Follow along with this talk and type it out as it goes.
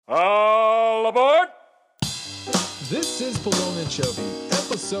All aboard! This is Pallone and Chubby,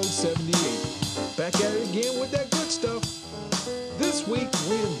 episode 78. Back at it again with that good stuff. This week,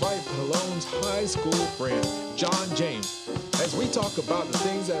 we invite Pallone's high school friend, John James, as we talk about the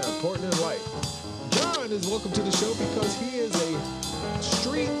things that are important in life. John is welcome to the show because he is a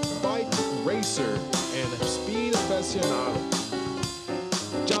street bike racer and a speed aficionado.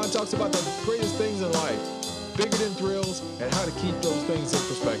 John talks about the greatest things in life, bigger than thrills, and how to keep those things in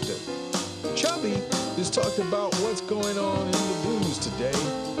perspective. Chubby is talking about what's going on in the news today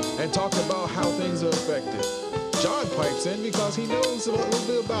and talking about how things are affected. John pipes in because he knows a little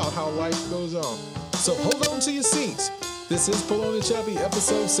bit about how life goes on. So hold on to your seats. This is Pallone and Chubby,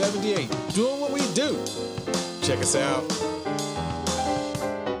 episode 78, doing what we do. Check us out.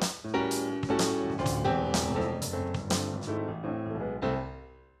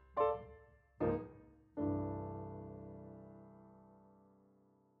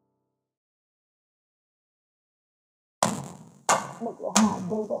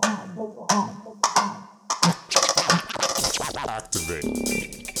 Activate.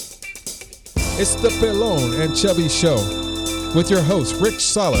 It's the Pallone and Chubby Show with your hosts Rick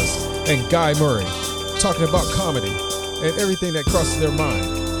Salas and Guy Murray, talking about comedy and everything that crosses their mind.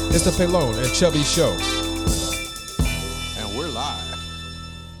 It's the Pallone and Chubby Show. And we're live.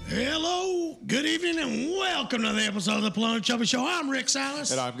 Hello, good evening, and welcome to the episode of the Pallone and Chubby Show. I'm Rick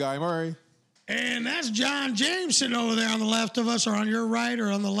Salas. And I'm Guy Murray. And that's John James sitting over there on the left of us, or on your right,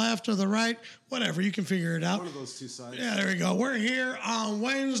 or on the left or the right. Whatever, you can figure it out. One of those two sides. Yeah, there we go. We're here on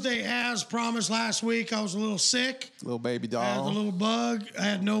Wednesday, as promised last week. I was a little sick. Little baby I had doll. the little bug. I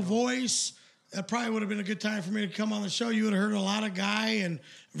had no voice. That probably would have been a good time for me to come on the show. You would have heard a lot of Guy and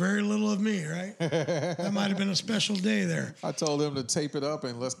very little of me, right? That might have been a special day there. I told him to tape it up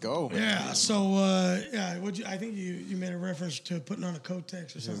and let's go, man. Yeah, so, I think you made a reference to putting on a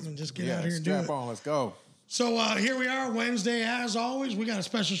Kotex or something and just get out here and do it. Strap on, let's go. So here we are, Wednesday, as always. We got a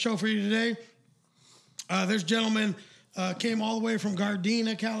special show for you today. This gentleman came all the way from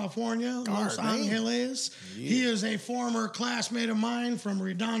Gardena, California, Los Angeles. Yeah. He is a former classmate of mine from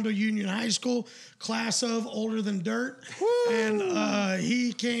Redondo Union High School, class of older than dirt. Woo! And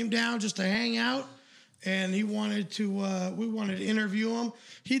he came down just to hang out, and he wanted to. We wanted to interview him.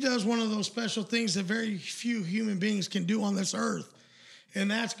 He does one of those special things that very few human beings can do on this earth,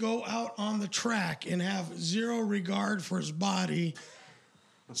 and that's go out on the track and have zero regard for his body,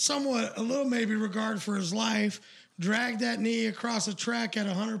 somewhat a little maybe regard for his life. Drag that knee across the track at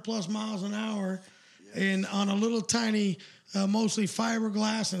 100 plus miles an hour, and on a little tiny, mostly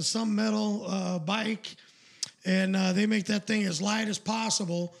fiberglass and some metal bike, and they make that thing as light as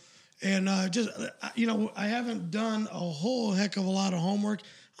possible. And I haven't done a whole heck of a lot of homework.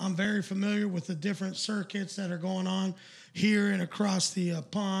 I'm very familiar with the different circuits that are going on here and across the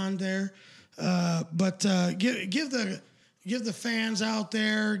pond there, but give the fans out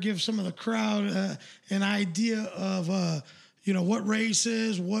there, give some of the crowd an idea of what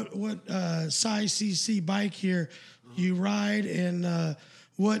races, what size CC bike here you ride, and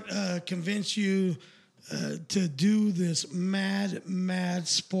what convinced you to do this mad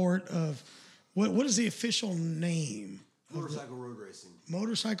sport of what is the official name? Motorcycle road racing.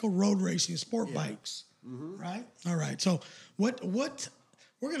 Motorcycle road racing, sport bikes, right? All right. So what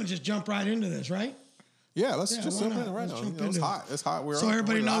we're gonna just jump right into this, right? Yeah, let's just jump in right now. It's hot. It's hot. So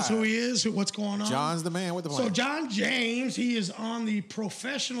everybody knows who he is, what's going on. John's the man with the plan. So John James, he is on the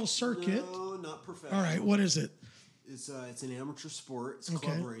professional circuit. No, not professional. All right, what is it? It's an amateur sport. It's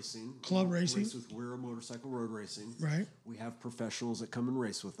club racing. Club racing. Race with Wera Motorcycle Road Racing. Right. We have professionals that come and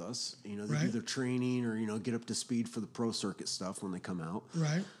race with us. They right. do their training or get up to speed for the pro circuit stuff when they come out.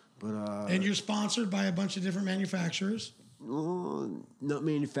 Right. But and you're sponsored by a bunch of different manufacturers. Not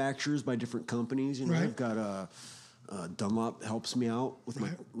manufacturers, by different companies. Right. I've got Dunlop helps me out with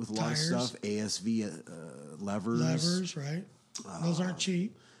with a lot of stuff. ASV levers. Levers, right? Those aren't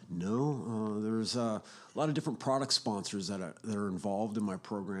cheap. No, there's a lot of different product sponsors that are involved in my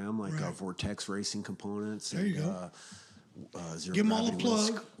program, like Vortex Racing Components. There you go. Zero Give them all a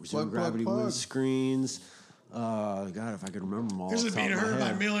plug. Zero Gravity Wind Screens. God, if I could remember them all. This is being heard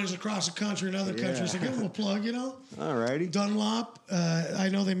by millions across the country and other countries. So give them a plug, All righty. Dunlop. I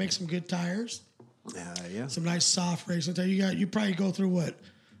know they make some good tires. Yeah. Some nice soft racing tires. You probably go through what?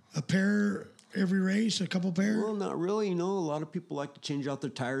 A pair every race, a couple pair? Well, not really. A lot of people like to change out their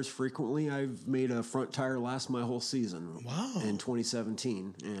tires frequently. I've made a front tire last my whole season. Wow. In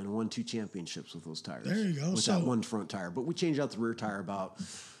 2017 and won 2 championships with those tires. There you go. With that one front tire. But we change out the rear tire about,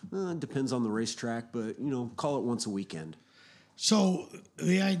 depends on the racetrack, but, call it once a weekend. So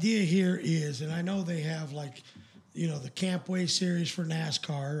the idea here is, and I know they have like the Campway series for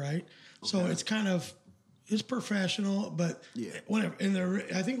NASCAR, right? So it's kind of it's professional, but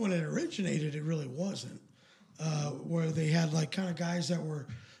I think when it originated, it really wasn't. Where they had like kind of guys that were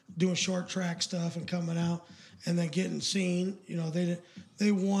doing short track stuff and coming out and then getting seen.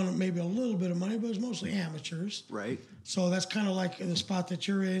 They won maybe a little bit of money, but it was mostly amateurs. Right. So that's kind of like in the spot that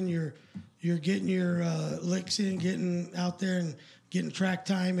you're in. You're getting your licks in, getting out there and getting track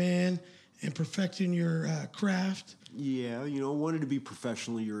time in and perfecting your craft. Yeah, wanted to be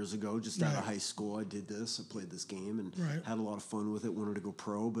professional years ago, just out of high school. I did this. I played this game and had a lot of fun with it. Wanted to go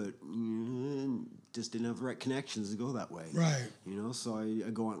pro, but just didn't have the right connections to go that way. Right. So I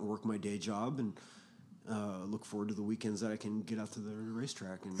go out and work my day job and look forward to the weekends that I can get out to the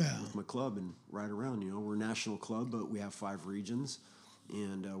racetrack and with my club and ride around. We're a national club, but we have 5 regions,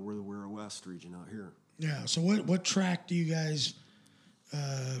 and we're the Wera West region out here. Yeah. So what track do you guys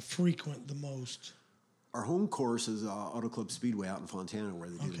frequent the most? Our home course is Auto Club Speedway out in Fontana, where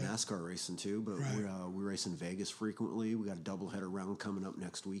they do the NASCAR racing too. But we race in Vegas frequently. We got a doubleheader round coming up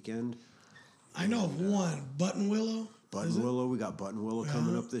next weekend. I know of one, Buttonwillow. Buttonwillow, we got Buttonwillow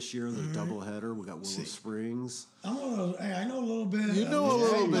coming up this year. The doubleheader. We got Willow Springs. I know a little bit. You know a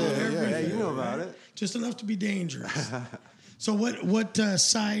little bit. Yeah, you know about it. Just enough to be dangerous. So what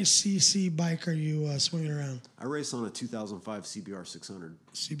size CC bike are you swinging around? I race on a 2005 CBR 600.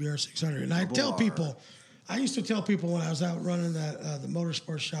 CBR 600. And I tell people, I used to tell people when I was out running the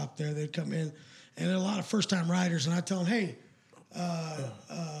motorsports shop there, they'd come in, and there are a lot of first-time riders, and I tell them, hey,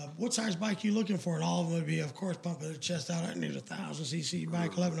 what size bike you looking for? And all of them would be, of course, pumping their chest out. I need a 1,000cc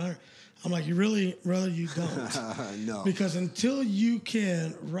bike, 1,100. I'm like, you really don't. No. Because until you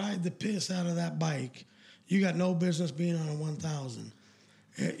can ride the piss out of that bike, you got no business being on a 1,000.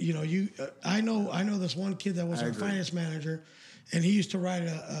 I know this one kid that was our finance manager, and he used to ride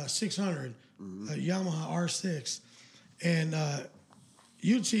a 600, a Yamaha R6, and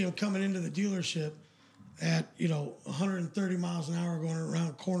you'd see him coming into the dealership at 130 miles an hour going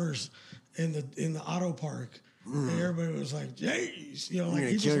around corners in the auto park, and everybody was like, "Jeez, you're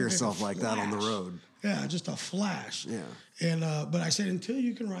gonna kill yourself like that on the road." Yeah, just a flash. Yeah, and but I said until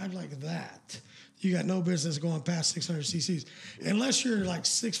you can ride like that, you got no business going past 600 cc's, unless you're like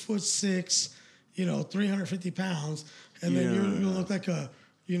 6'6", 350 pounds, and then you look like a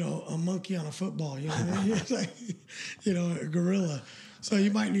monkey on a football. You know what I mean? It's like, a gorilla. So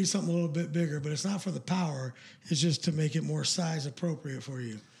you might need something a little bit bigger, but it's not for the power. It's just to make it more size appropriate for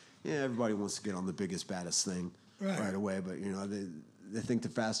you. Yeah, everybody wants to get on the biggest, baddest thing right away, but they think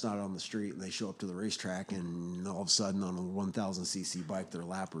they're fast out on the street, and they show up to the racetrack, and all of a sudden on a 1,000cc bike, they're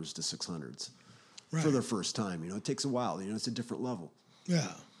lappers to 600s for their first time. It takes a while. It's a different level.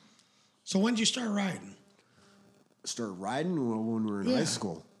 Yeah. So when did you start riding? Started riding when we were in high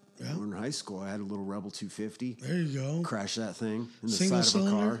school. Yeah. When we were in high school, I had a little Rebel 250. There you go. Crashed that thing in the single side of a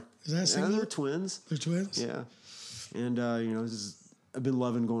cylinder? car. Is that single? Yeah, they're twins. They're twins? Yeah. And, I've been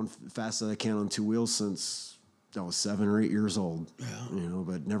loving going fast as I can on 2 wheels since I was 7 or 8 years old. Yeah.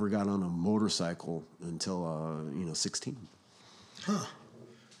 But never got on a motorcycle until 16. Huh.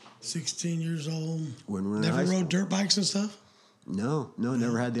 16 years old. When we were never rode dirt bikes and stuff? No,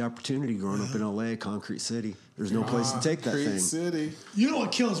 never had the opportunity growing up in LA, Concrete City. There's no place to take that thing. Concrete City. You know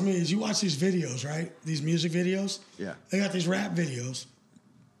what kills me is you watch these videos, right? These music videos. Yeah. They got these rap videos.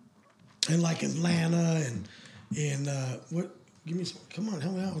 And like Atlanta and what? Give me some. Come on,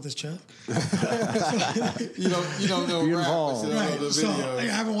 help me out with this, Chuck. You don't know Be rap, involved. but you don't know the videos. So I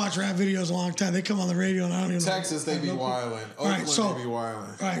haven't watched rap videos in a long time. They come on the radio and I don't even Texas, they be wildin'. Oakland, they be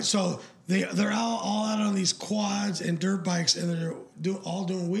wildin'. All right, so they're all out on these quads and dirt bikes, and they're all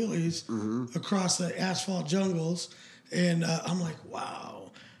doing wheelies across the asphalt jungles. And I'm like, wow.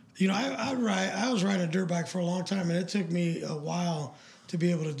 I was riding a dirt bike for a long time, and it took me a while to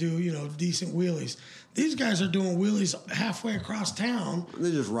be able to do, decent wheelies. These guys are doing wheelies halfway across town.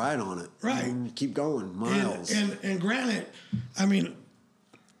 They just ride on it. Right. And keep going, miles. And granted, I mean,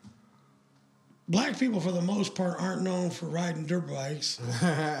 black people for the most part aren't known for riding dirt bikes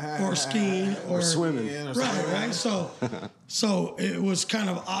or skiing or swimming. Right. So it was kind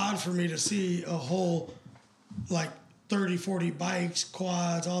of odd for me to see a whole 30, 40 bikes,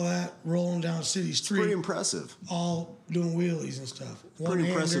 quads, all that rolling down city street. Pretty impressive. All doing wheelies and stuff. Pretty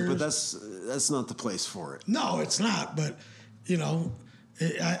impressive, but that's not the place for it. No, it's not. But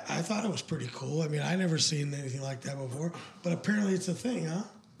I thought it was pretty cool. I mean, I never seen anything like that before. But apparently, it's a thing, huh?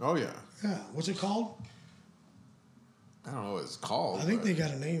 Oh yeah. Yeah. What's it called? I don't know what it's called. I think they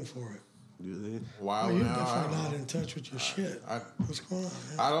got a name for it. Do they? Wow, Well, you're definitely not in touch with your shit. What's going on,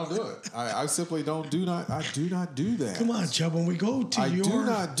 man? I don't do it. I simply I do not do that. Come on, Chubb. When we go to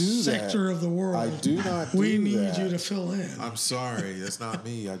your sector of the world, I do not do we need that. you to fill in. I'm sorry. That's not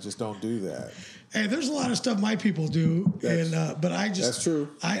me. I just don't do that. Hey, there's a lot of stuff my people do, but I just that's true.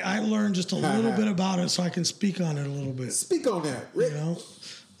 I learned just a little bit about it, so I can speak on it a little bit. Speak on that, Rick. You know,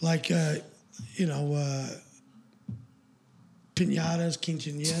 like pinatas,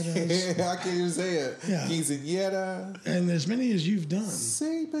 quinceañeras. I can't even say it. Yeah. Quinceañera. And as many as you've done.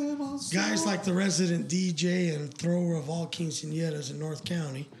 Guys like the resident DJ and thrower of all quinceañeras in North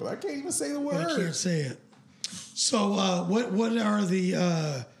County. But I can't even say the word. I can't say it. So what are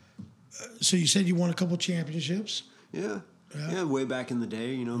the... so you said you won a couple championships? Yeah, way back in the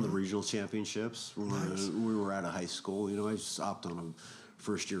day, in the regional championships. When we were out of high school, I just opted on a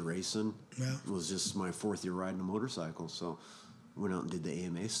first-year racing. Yeah. It was just my fourth year riding a motorcycle, so went out and did the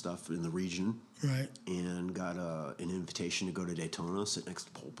AMA stuff in the region. Right. And got an invitation to go to Daytona, sit next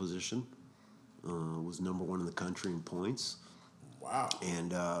to pole position. Was number one in the country in points. Wow.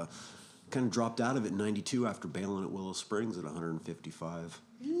 And kind of dropped out of it in 92 after bailing at Willow Springs at 155.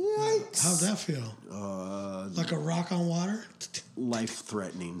 Yikes. How'd that feel? Like a rock on water?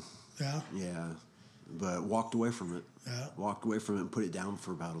 Life-threatening. Yeah. Yeah. But walked away from it. Yeah. Walked away from it and put it down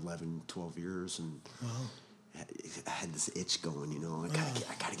for about 11, 12 years. And I had this itch going, I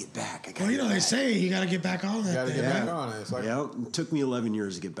gotta get back. They say you gotta get back on that. You gotta thing, get back right? on it. It's like, it took me 11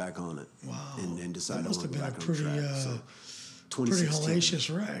 years to get back on it. Wow. And decided that must I have wanted to been get back a on track. So, pretty 2016. hellacious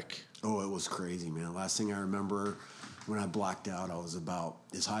wreck. Oh, it was crazy, man. Last thing I remember when I blacked out, I was about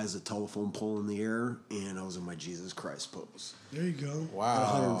as high as a telephone pole in the air, and I was in my Jesus Christ pose. There you go. wow.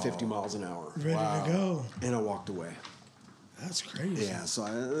 At 150 miles an hour. Ready to go. And I walked away. That's crazy. Yeah, so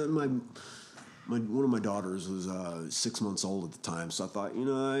one of my daughters was 6 months old at the time, so I thought,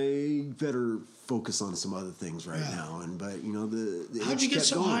 I better focus on some other things right now. But the how'd you get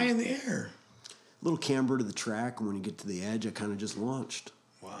so high in the air? Little camber to the track, and when you get to the edge, I kind of just launched.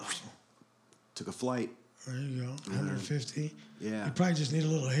 Wow. Took a flight. There you go. 150. Yeah. You probably just need a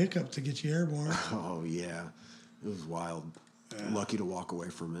little hiccup to get you airborne. Oh yeah, it was wild. Yeah. Lucky to walk away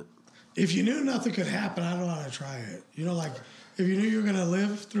from it. If you knew nothing could happen, I don't want to try it. Like if you knew you were going to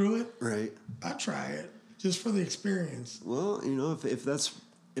live through it, right? I'd try it just for the experience. Well, if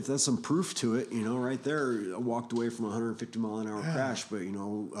that's some proof to it, right there, I walked away from a 150 mile an hour crash, but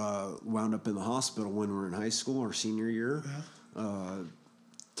wound up in the hospital when we were in high school, our senior year,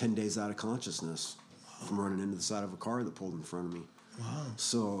 10 days out of consciousness from running into the side of a car that pulled in front of me. Wow.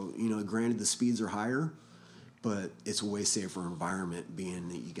 So, granted the speeds are higher, but it's a way safer environment being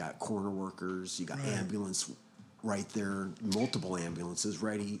that you got corner workers, you got ambulance right there, multiple ambulances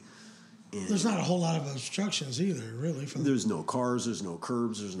ready. And there's not a whole lot of obstructions either, really. There's no cars, there's no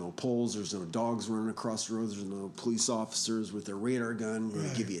curbs, there's no poles, there's no dogs running across the road, there's no police officers with their radar gun going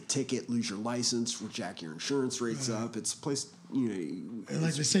to give you a ticket, lose your license, jack your insurance rates up. It's a place, And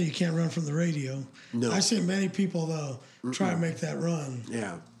like they say, you can't run from the radio. No. I see many people, though, try to make that run.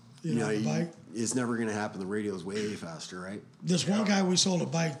 Yeah. On the bike. It's never going to happen. The radio's way faster, right? This one guy we sold a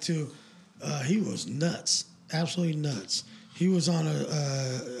bike to, he was nuts. Absolutely nuts. He was on a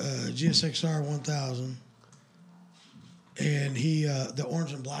GSXR 1000, and the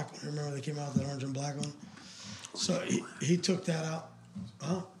orange and black one. Remember they came out with that orange and black one? So he took that out.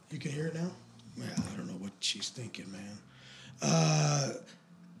 Huh? You can hear it now? Man, I don't know what she's thinking, man.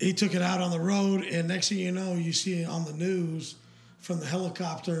 He took it out on the road, and next thing you know, you see it on the news from the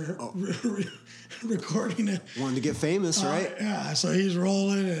helicopter recording it. Wanted to get famous, right? Yeah, so he's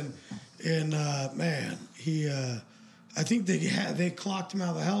rolling, and man, he... I think they clocked him out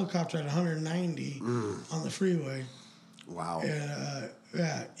of the helicopter at 190 on the freeway. Wow.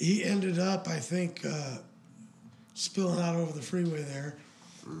 And he ended up, I think, spilling out over the freeway there.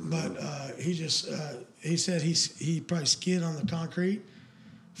 But he said he probably skid on the concrete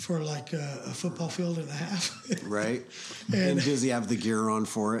for like a football field and a half. Right. And does he have the gear on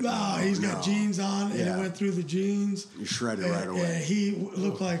for it? No, he's got jeans on, and it went through the jeans. You shredded right away. And he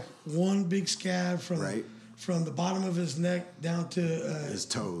looked like one big scab from the bottom of his neck down to his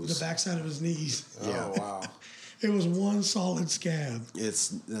toes, the backside of his knees. Oh wow! It was one solid scab.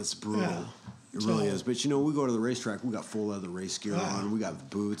 That's brutal. Yeah. It really is. But we go to the racetrack. We got full leather race gear on. We got the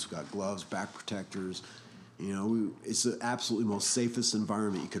boots. We got gloves, back protectors. It's the absolutely most safest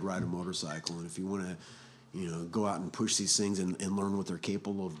environment you could ride a motorcycle. And if you want to, go out and push these things and learn what they're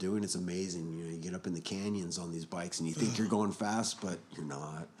capable of doing, it's amazing. You get up in the canyons on these bikes and you think you're going fast, but you're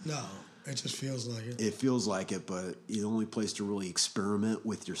not. No. It just feels like it. It feels like it, but the only place to really experiment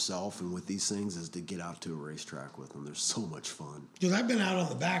with yourself and with these things is to get out to a racetrack with them. They're so much fun. Because I've been out on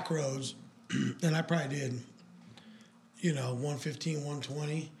the back roads and I probably did, 115,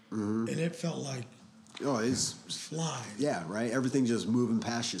 120, and it felt like it's flying. Yeah, right. Everything's just moving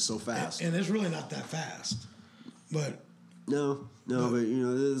past you so fast, and it's really not that fast, but. No, but this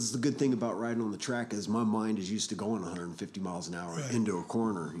is the good thing about riding on the track is my mind is used to going 150 miles an hour into a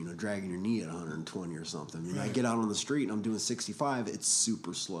corner, dragging your knee at 120 or something. I get out on the street and I'm doing 65, it's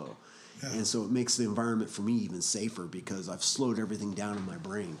super slow. Yeah. And so it makes the environment for me even safer because I've slowed everything down in my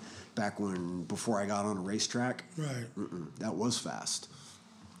brain. Before I got on a racetrack, that was fast.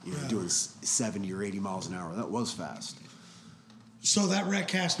 Doing 70 or 80 miles an hour, that was fast. So that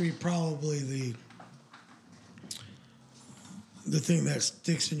wreck has to be probably the thing that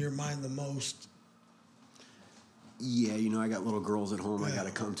sticks in your mind the most. Yeah, I got little girls at home I got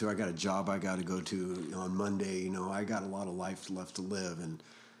to come to. I got a job I got to go to on Monday. I got a lot of life left to live, and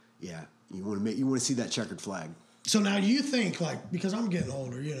yeah, you want to see that checkered flag. So now you think because I'm getting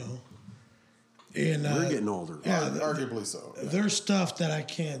older, and we're getting older. Yeah, arguably so. Yeah. There's stuff that I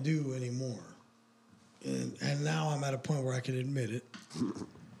can't do anymore, and now I'm at a point where I can admit it.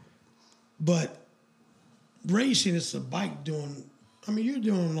 But racing, it's the bike doing. You're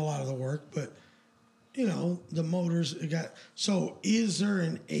doing a lot of the work, but the motors So, is there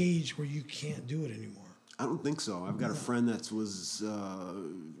an age where you can't do it anymore? I don't think so. I've got a friend that was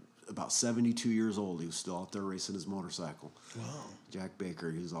about 72 years old. He was still out there racing his motorcycle. Wow. Jack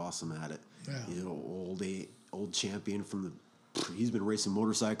Baker, he's awesome at it. Yeah. He's an old champion he's been racing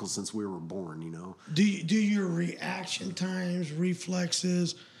motorcycles since we were born, Do your reaction times,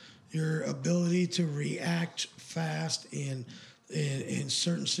 reflexes, your ability to react fast in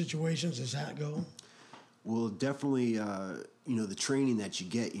certain situations, does that go? Well, definitely, the training that you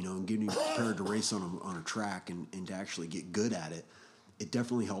get, and getting you prepared to race on a track and to actually get good at it, it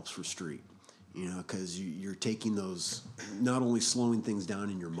definitely helps for street, because you're taking those, not only slowing things down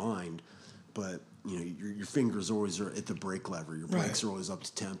in your mind, but, your fingers always are at the brake lever. Your brakes are always up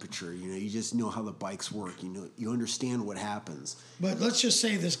to temperature. You just know how the bikes work. You understand what happens. But let's just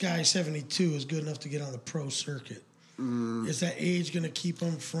say this guy, 72, is good enough to get on the pro circuit. Is that age going to keep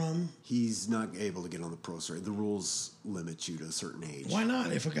him from? He's not able to get on the pro circuit. The rules limit you to a certain age. Why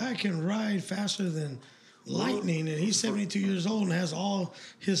not? If a guy can ride faster than lightning and he's 72 years old and has all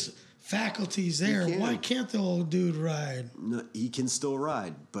his faculties there, why can't the old dude ride? No, he can still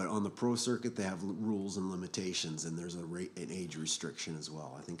ride, but on the pro circuit they have rules and limitations, and there's an age restriction as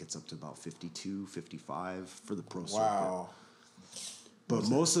well. I think it's up to about 52, 55 for the pro circuit. Wow. But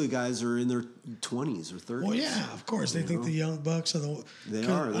most of the guys are in their 20s or 30s. Well, yeah, of course. They think the young bucks are the... They're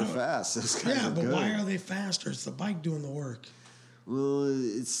fast. Those guys are but good. why are they faster? It's the bike doing the work. Well,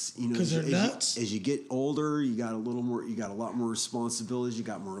 it's, because they're nuts. As you get older, you got a lot more responsibilities. You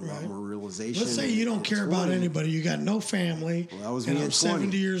got a lot more realization. Let's say you don't care about anybody. You got no family. Well, that was and me I'm at 20.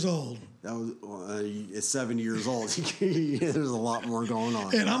 70 years old. That was at 70 years old. There's a lot more going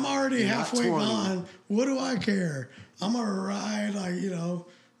on. And I'm already halfway gone. What do I care? I'm gonna ride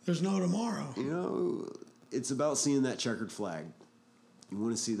there's no tomorrow. It's about seeing that checkered flag. You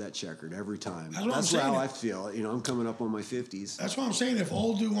want to see that checkered every time. That's how I feel. I'm coming up on my 50s. That's what I'm saying. If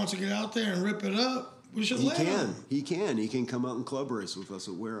old dude wants to get out there and rip it up, we should let him. He can come out and club race with us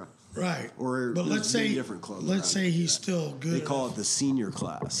at Wera. Right. But let's say different clubs. Let's say he's still good. They call it the senior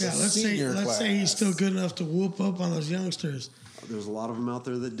class. Yeah. Let's say he's still good enough to whoop up on those youngsters. There's a lot of them out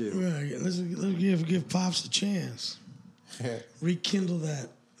there that do. Right. Let's give Pops a chance. Rekindle that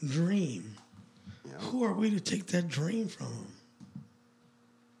dream. Yeah. Who are we to take that dream from him?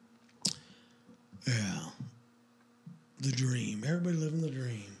 Yeah. The dream. Everybody living the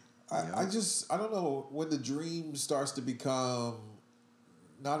dream. I don't know when the dream starts to become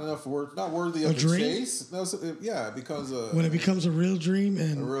not worthy of the chase. No, it becomes when it becomes a real dream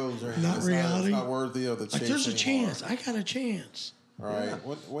and a real dream, not reality. It's not worthy of the chase. Like there's a anymore. chance. I got a chance. Right. Yeah.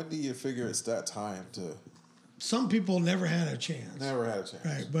 When do you figure it's that time to? Some people never had a chance. Never had a chance.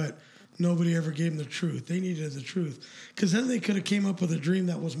 Right, but nobody ever gave them the truth. They needed the truth because then they could have came up with a dream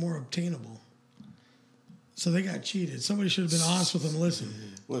that was more obtainable. So they got cheated. Somebody should have been honest with them.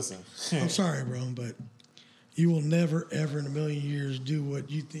 Listen. I'm sorry, bro, but you will never, ever in a million years do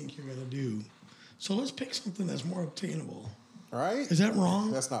what you think you're going to do. So let's pick something that's more obtainable. Right? Is that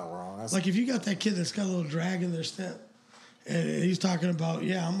wrong? That's not wrong. That's like if you got that kid that's got a little drag in their step, and he's talking about,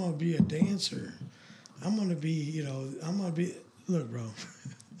 I'm going to be a dancer. I'm going to be, look, bro.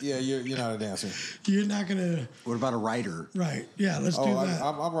 Yeah, you're not a dancer. You're not gonna. What about a writer? Right. Yeah. Let's do that.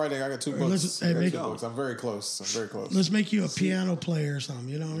 I'm writing. I got 2 books. I'm very close. Let's make you a piano player or something.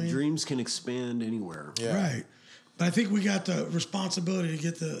 You know what I mean? Dreams can expand anywhere. Yeah. Right. But I think we got the responsibility to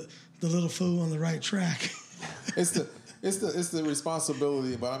get the little fool on the right track. It's It's the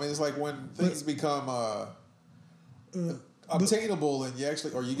responsibility, but I mean, it's like when things become obtainable and you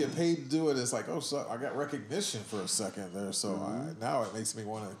actually, or you get paid to do it. It's like, oh, so I got recognition for a second there, so now it makes me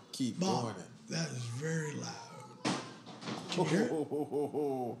want to keep doing it. That is very loud.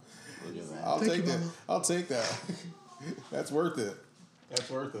 I'll take that. That's worth it.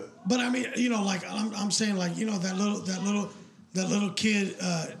 But I mean, like I'm saying, like that little kid,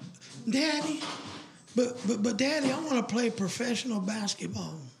 Daddy, but Daddy, I want to play professional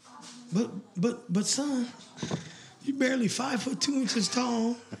basketball. But son, you barely 5'2"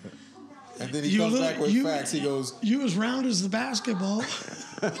 tall. And then he comes back with facts. He goes, "You as round as the basketball."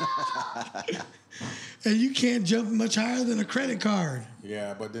 And you can't jump much higher than a credit card.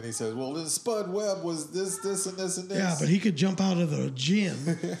 Yeah, but then he says, well, then Spud Webb was this, and this, and this. Yeah, but he could jump out of the gym.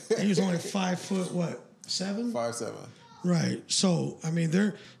 He was only 5 foot, what, 7? 5'7". Right. So, I mean,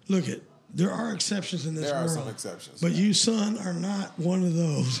 there are exceptions in this world. There are some exceptions. But you, son, are not one of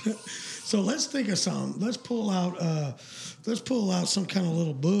those. So let's think of some. Let's pull out some kind of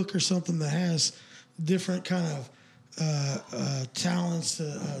little book or something that has different kind of talents,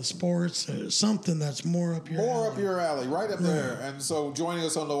 sports, something that's more up your alley. Right up there. And so joining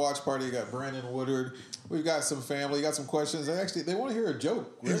us on the watch party, you got Brandon Woodard. We've got some family, got some questions. They want to hear a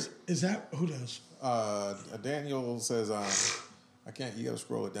joke. Is that who does? Daniel says, I can't. You got to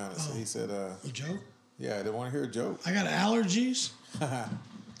scroll it down. He said, a joke. Yeah, they want to hear a joke. I got allergies.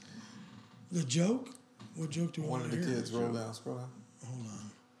 The joke. What joke do you want to hear? One of the kids. Scroll down. Hold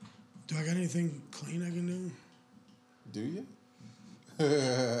on. Do I got anything clean I can do? Do you?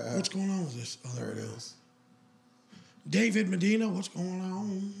 What's going on with this? Oh, there it is. David Medina, what's going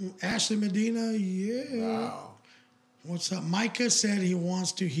on? Ashley Medina, yeah. Wow. What's up? Micah said he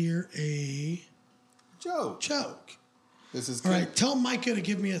wants to hear a joke. This is all right. Tell Micah to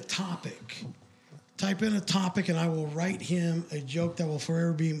give me a topic. Type in a topic, and I will write him a joke that will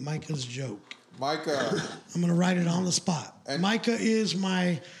forever be Micah's joke. Micah. I'm going to write it on the spot. And Micah is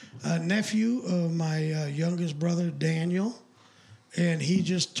my nephew of my youngest brother, Daniel. And he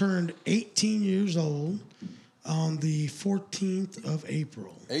just turned 18 years old on the 14th of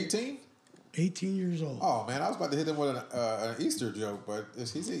April. 18? 18 years old. Oh, man, I was about to hit him with an Easter joke, but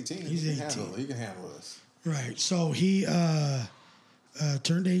he's 18. He's 18. He can handle this. Right. So he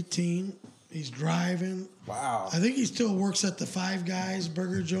turned 18. He's driving. Wow. I think he still works at the Five Guys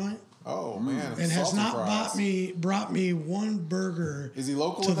burger joint. Oh, man. And has not brought me one burger. Is he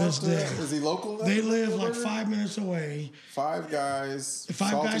local to enough this day? Is he local enough? They live like 5 minutes away. Five Guys.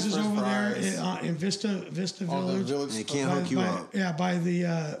 Five Guys is over there in Vista Village. They can't hook you up. Yeah, by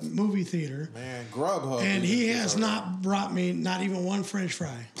the movie theater. Man, Grubhub. And he has not brought me not even one French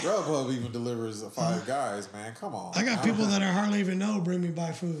fry. Grubhub even delivers Five Guys, man. Come on. I got people that I hardly even know bring me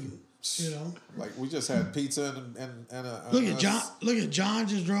by food. Like we just had pizza and look at John. Look at John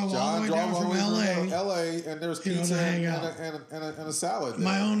just drove all the way down from L.A. And there's pizza and a salad.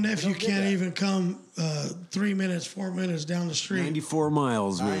 My own nephew can't even come 3 minutes, 4 minutes down the street. 94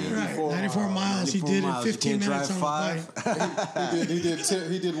 miles, man. 94 miles. He did it 15 minutes on the bike.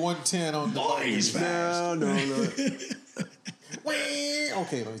 He did 110 on the bike. He's fast. No.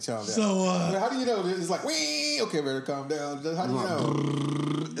 Okay, let me calm down. So, how do you know? It's like, okay, better calm down. How do you know?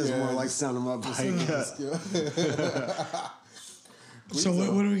 It's more like sound of my bike. So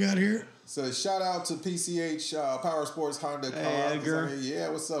what do we got here? So shout out to PCH Power Sports Honda Cars. Hey, Edgar. Yeah,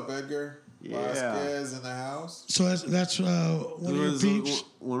 what's up, Edgar? Vasquez in the house. So that's one of your peeps.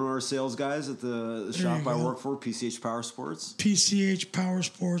 One of our sales guys at the shop I work for, PCH Power Sports. PCH Power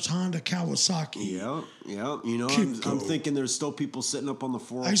Sports Honda Kawasaki. Yeah. You know, I'm thinking there's still people sitting up on the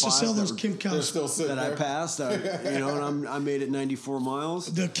 405. I used to sell those Kimco that I passed. And I made it 94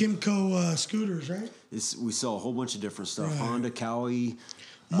 miles. The Kimco scooters, right? We sell a whole bunch of different stuff. Right. Honda, Cowie,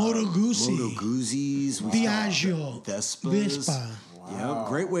 Moto Guzzi's, Piaggio, Vespa. Wow. Yeah,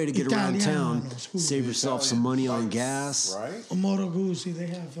 great way to get around town. Save yourself some money on gas. Right. Moto Guzzi, they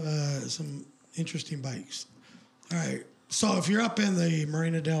have some interesting bikes. All right. So if you're up in the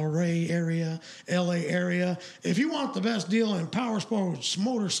Marina Del Rey area, LA area, if you want the best deal in power sports,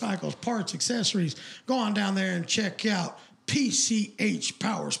 motorcycles, parts, accessories, go on down there and check out PCH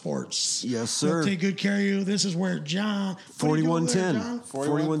Power Sports. Yes, sir. They'll take good care of you. This is where John...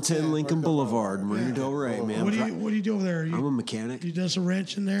 4110 Lincoln Boulevard, Marina Del Rey, man. What do you do over there? I'm a mechanic. You does a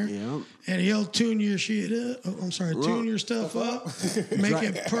wrench in there? Yeah. And he'll tune your tune your stuff up, make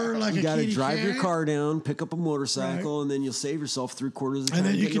it purr like a kitty cat. You got to drive your car down, pick up a motorcycle, and then you'll save yourself 3/4 of the time. And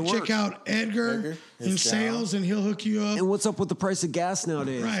then you can check out Edgar in sales, and he'll hook you up. And what's up with the price of gas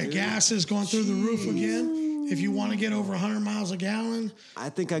nowadays? Right, gas is going through the roof again. If you want to get over 100 miles a gallon, I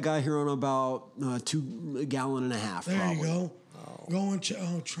think I got here on about 2 gallon and a half. there probably. you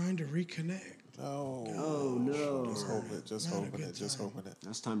go. Trying to reconnect. Oh no! Just hoping it.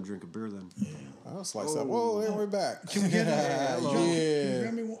 That's time to drink a beer then. I'll slice up. Whoa, there we're back. Can we get Yeah. Can you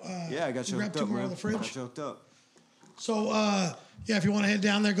grab me, Yeah, I got you grab hooked two up, more man. out of the fridge? Got you hooked up. So, if you want to head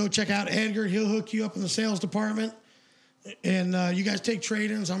down there, go check out Edgar. He'll hook you up in the sales department. And you guys take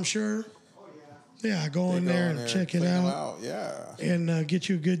trade-ins, I'm sure. Yeah, go in there and check it out. Yeah. And get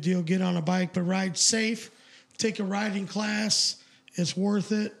you a good deal. Get on a bike, but ride safe. Take a riding class. It's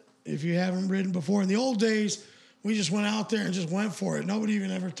worth it if you haven't ridden before. In the old days, we just went out there and just went for it. Nobody even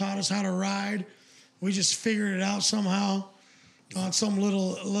ever taught us how to ride. We just figured it out somehow on some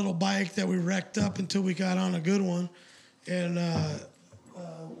little bike that we wrecked up until we got on a good one. And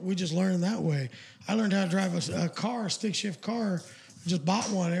we just learned that way. I learned how to drive a stick shift car. Just bought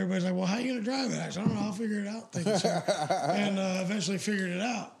one. Everybody's like, well, how are you going to drive it? I said, I don't know. I'll figure it out. Thank you, sir. And eventually figured it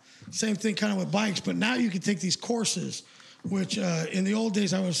out. Same thing kind of with bikes. But now you can take these courses, which in the old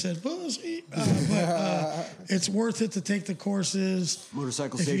days I would have said, pussy. But it's worth it to take the courses.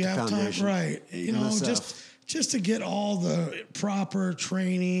 Motorcycle if Safety you have Foundation. time. Right. You know, just to get all the proper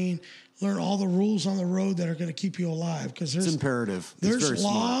training, learn all the rules on the road that are going to keep you alive. Because It's imperative. There's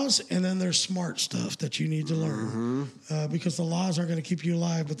laws and then there's smart stuff that you need to learn. Because the laws aren't going to keep you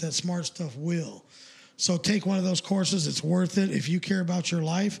alive, but that smart stuff will. So take one of those courses. It's worth it if you care about your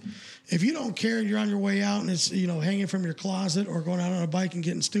life. If you don't care and you're on your way out and it's hanging from your closet or going out on a bike and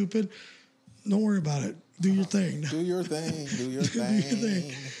getting stupid, don't worry about it. Do your thing. Do your thing. Do your Do your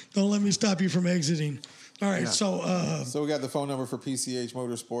thing. Don't let me stop you from exiting. All right, so we got the phone number for PCH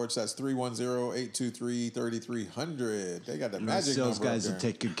Motorsports. That's 310-823-3300. They got the magic sales number. guys that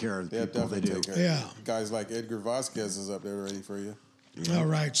take good care of the They'll people they definitely do. take care. Yeah. Guys like Edgar Vasquez is up there ready for you. all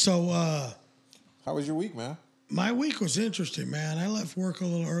right, so How was your week, man? my week was interesting, man. I left work a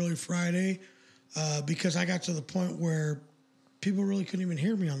little early Friday because I got to the point where people really couldn't even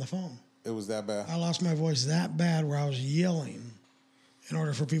hear me on the phone. It was that bad. I lost my voice that bad where I was yelling in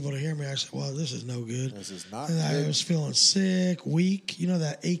order for people to hear me. I said, well, this is no good. This is not And good. I was feeling sick, weak. You know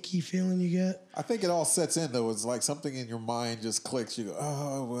that achy feeling you get? I think it all sets in though. It's like something in your mind just clicks. You go,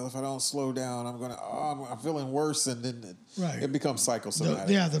 oh well, if I don't slow down, I'm feeling worse, and then it becomes psychosomatic.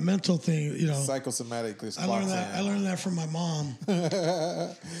 The mental thing, Psychosomatic. I learned that from my mom.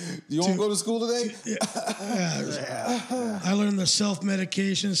 You won't go to school today? I learned the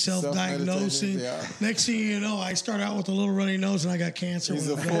self-medication, self-diagnosing. Yeah. Next thing you know, I start out with a little runny nose and I got cancer. He's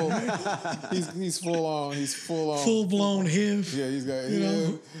he's full on. He's full on. Full-blown HIV. Yeah, he's got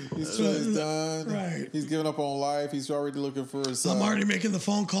HIV. He's done. Right. He's giving up on life. He's already looking for his. I'm already making the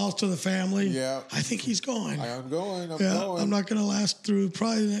phone calls to the family. Yeah. I think he's going. I'm going. I'm not going to last through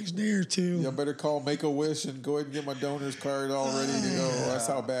probably the next day or two. Yeah, I better call Make-A-Wish and go ahead and get my donor's card all ready to go. That's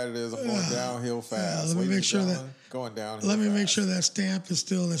how bad it is. I'm going downhill fast. Let me make sure that going downhill. Let me make sure that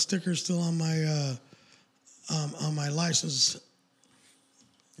sticker's still on my license.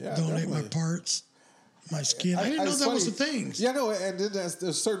 Yeah, donate definitely. my parts, my skin. I didn't know that was the thing. Yeah, no, and then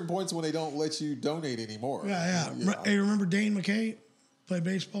there's certain points when they don't let you donate anymore. Yeah. Hey, remember Dane McKay? Played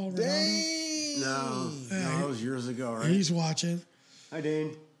baseball. Dane! No, that was years ago, right? He's watching. Hi,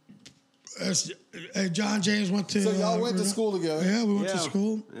 Dane. John James went to. So y'all went to school together? Yeah, we went to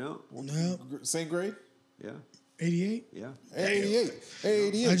school. Yeah. Same grade? Yeah. 88? Yeah. 88.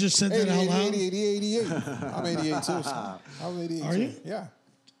 88. I just said that out loud. 88. I'm 88 too. So I'm 88 Are too. you? Yeah.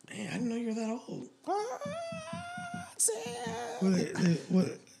 Man, I didn't know you were that old.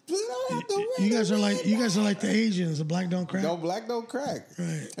 What? You guys are like the Asians. The black don't crack. No black, don't crack.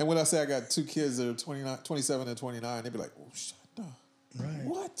 Right. And when I say I got two kids that are 27 and 29, they'd be like, oh, shut up. Right.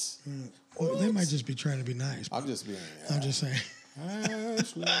 What? Well, they might just be trying to be nice. I'm just being. I'm just saying.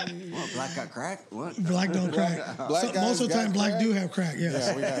 What, black got crack? What? Black don't crack. Most of the time, black do have crack.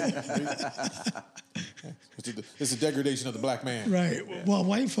 Yes. Yeah, it's a degradation of the black man. Right. Well,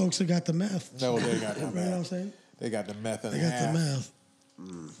 white folks have got the meth. No, they got the You know what I'm saying? They got the meth and They got the meth.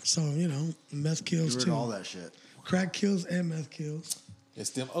 So, meth kills Get rid too. of all that shit. Crack kills and meth kills. It's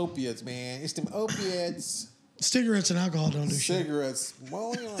them opiates, man. It's them opiates. Cigarettes and alcohol don't do shit. Cigarettes.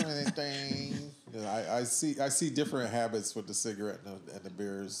 Well, you know anything. I see different habits with the cigarette and the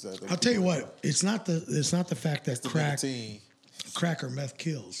beers. I'll tell you what. It's not the fact that crack or meth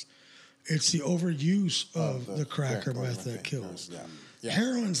kills. It's the overuse of the crack or meth that kills. Yeah.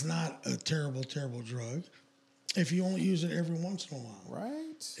 Heroin's not a terrible, terrible drug if you only use it every once in a while.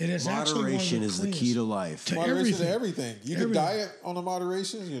 Right. It is Moderation is the key to life. Moderation to everything. You can diet on a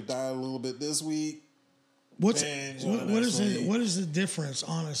moderation. You can diet a little bit this week. What is the difference,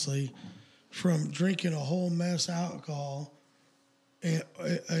 honestly, from drinking a whole mess of alcohol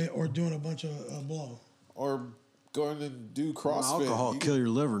or doing a bunch of blow. Or going and do CrossFit. Alcohol kill your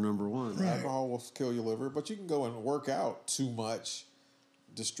liver, number one. Right. Alcohol will kill your liver, but you can go and work out too much,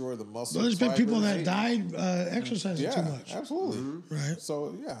 destroy the muscle. Well, there's been people that died exercising too much. Absolutely. Right.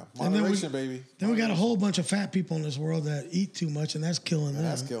 So yeah, And then moderation, baby. Then we got a whole bunch of fat people in this world that eat too much, and that's killing them.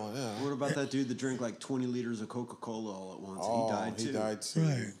 That's killing them. What about that dude that drank like 20 liters of Coca-Cola all at once? Oh, He died too. He died too.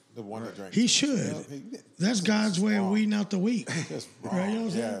 Right. The one that drank. He should. That's God's way of weeding out the weak. That's wrong. Right? You know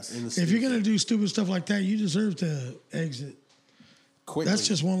what I'm Yes. saying? If you're going to do stupid stuff like that, you deserve to exit. Quickly. That's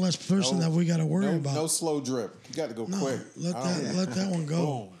just one less person that we got to worry about. No slow drip. You got to go quick. Let that one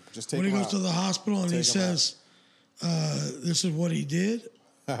go. Boom. Just take when he him goes out. to the hospital and he Take him says, "This is what he did,"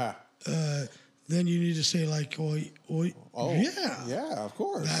 then you need to say like, "Oh, yeah, Yeah, of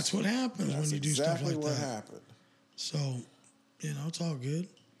course. that's what happens when you do stuff like what that." happened. So, it's all good.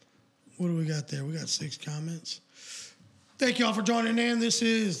 What do we got there? We got 6 comments. Thank you all for joining in. This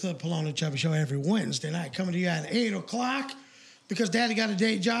is the Polona and Chubby Show every Wednesday night, coming to you at 8 o'clock because Daddy got a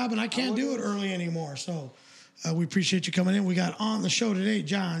day job and I can't do it early anymore. So we appreciate you coming in. We got on the show today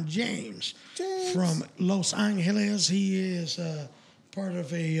John James. From Los Angeles. He is part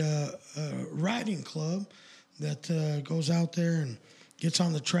of a riding club that goes out there and gets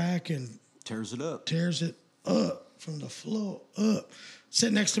on the track and Tears it up. Tears it up from the floor up.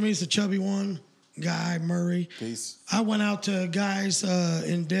 Sitting next to me is the chubby one, Guy Murray. Peace. I went out to Guy's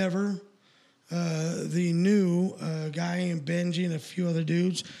Endeavor. The new Guy and Benji and a few other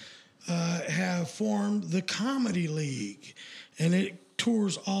dudes have formed the Comedy League. And it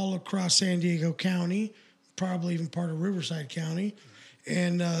tours all across San Diego County, probably even part of Riverside County.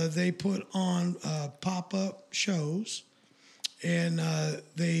 And they put on pop-up shows. And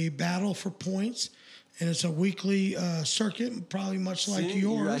they battle for points. And it's a weekly circuit, probably much like yours.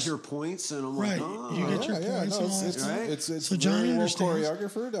 You got your points, and I'm like, Right. oh. You get your points and all that it's, stuff. it's So Johnny very well understands.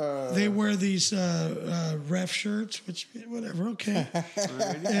 choreographed. They wear these ref shirts, which, whatever, okay.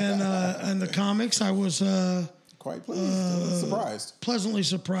 And the comics, I was quite pleased. Surprised. pleasantly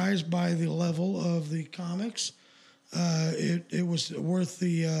surprised by the level of the comics. It was worth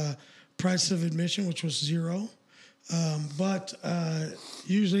the price of admission, which was $0. But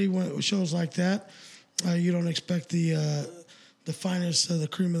usually when shows like that, you don't expect the finest, the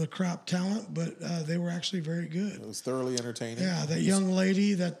cream of the crop talent, but they were actually very good. It was thoroughly entertaining. Yeah, that young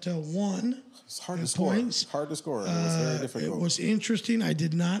lady that won It's hard to the score. points. Hard to score. It was very difficult. It was interesting. I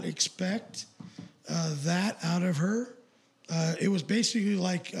did not expect that out of her. It was basically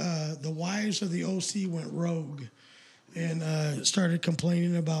like the wives of the OC went rogue and started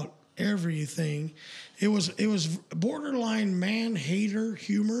complaining about everything. It was borderline man-hater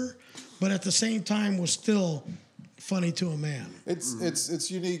humor, but at the same time was still funny to a man. It's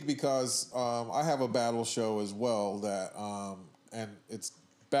unique because I have a battle show as well that and it's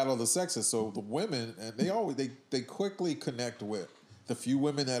Battle of the Sexes. So the women and they quickly connect with the few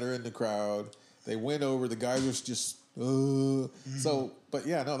women that are in the crowd. They win over. The guys are just so. But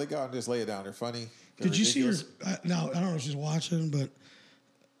yeah, no, they go out and just lay it down. They're funny. They're Did you see her? ridiculous. Now I don't know if she's watching, but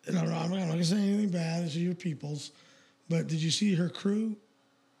I'm not gonna say anything bad. This is your people's. But did you see her crew?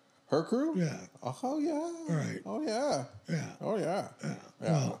 Her crew? Yeah. Oh yeah. Right. Oh yeah. Yeah. Oh yeah.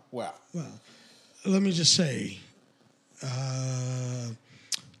 Yeah. Wow. Well, let me just say,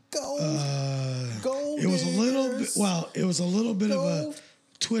 Gold it was a little bit. diggers. Well, it was a little bit of a Gold.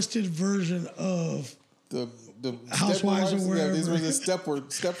 twisted version of The Housewives or Stepford wives, yeah, these were wherever. the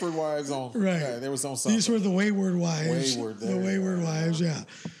Stepford wives on. right. Yeah, there was on something. These were the wayward wives. Wayward, the there you wayward go. wives. Yeah,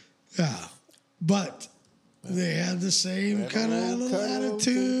 yeah. But they had the same They had a kind of little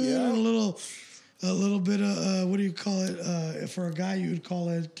attitude, yeah. and a little bit of what do you call it? For a guy, you would call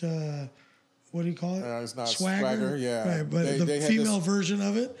it. What do you call it? It's not swagger. swagger, yeah. Right, but They the had female this- version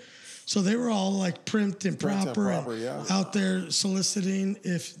of it. So they were all like primped and proper, yeah. out there soliciting.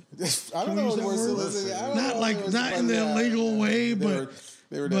 If I can don't we know use what that the word word? soliciting. I don't know Not what like it was, not in but the yeah, illegal way, they but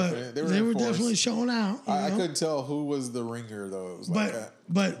they were but definitely they were enforced. definitely showing out. you I know? couldn't tell who was the ringer though. It was like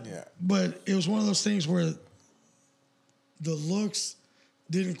that. Yeah. But it was one of those things where the looks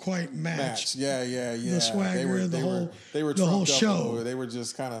didn't quite match. Yeah. The swagger and the whole trumped up a show. little bit. They were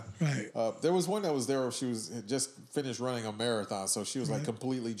just kind of Right. there was one that was there. She had just finished running a marathon, so she was like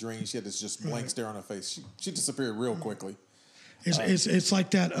completely drained. She had this just blank stare on her face. She disappeared real quickly. It's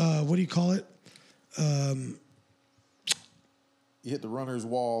like that. What do you call it? You hit the runner's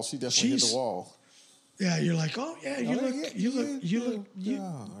wall. She definitely hit the wall. Yeah, you're like, oh yeah, you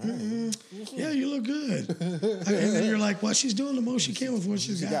look good. And then you're like, well, she's doing the most she can with what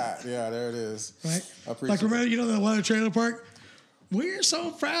she's got. Yeah, there it is. Right? I appreciate Like remember, the one at the trailer park We're so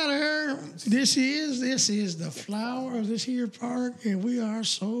proud of her. This is the flower of this here park, and we are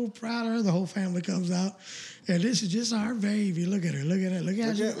so proud of her. The whole family comes out, and this is just our baby. Look at her. Look at her. Look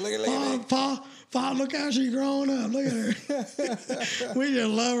at her. Paul, look how she's growing up. Look at her. We just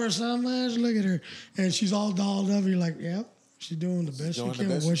love her so much. Look at her. And she's all dolled up. You're like, yep, she's doing the best she can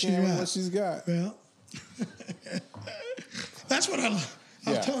with what she's got. Well, that's what I love. I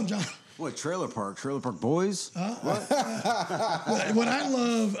was telling John. What, Trailer Park Boys? What I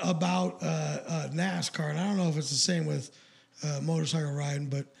love about NASCAR, and I don't know if it's the same with motorcycle riding,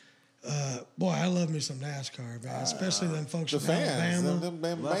 but boy, I love me some NASCAR, man. Especially them folks from Alabama. Them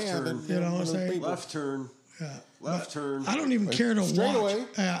Left turn. You know what I'm saying? Left turn. Yeah. Left turn. I don't even care to Straight watch. away.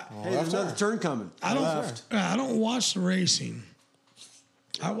 Hey, there's another turn coming. I don't watch the racing.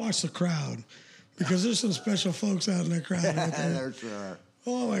 I watch the crowd because there's some special folks out in that crowd. Right there. There sure are.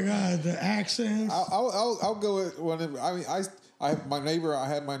 Oh my God, the accents. I'll go with one. I had my neighbor.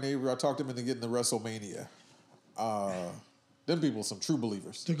 I talked him into getting the WrestleMania. Them people, some true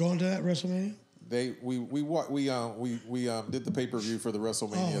believers. To go into that WrestleMania. We did the pay-per-view for the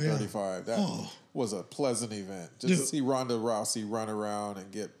WrestleMania 35. That was a pleasant event. Just to see Ronda Rousey run around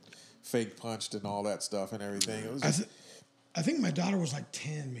and get fake punched and all that stuff and everything. It was just, I think my daughter was like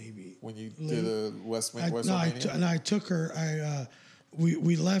 10, maybe. When you did a WrestleMania. I took her.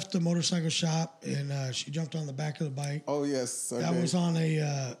 We left the motorcycle shop and she jumped on the back of the bike. Oh yes, okay. That was on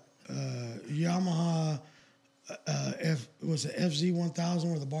a Yamaha. Was it FZ1000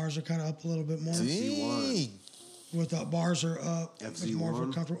 where the bars are kind of up a little bit more? Dang. With the bars are up. FZ1. More for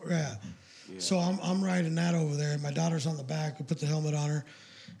comfortable. Yeah. So I'm riding that over there. My daughter's on the back. I put the helmet on her.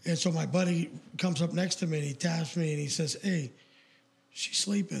 And so my buddy comes up next to me and he taps me and he says, "Hey, she's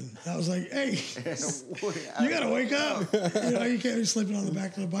sleeping." I was like, "Hey, you got to wake up. You can't be sleeping on the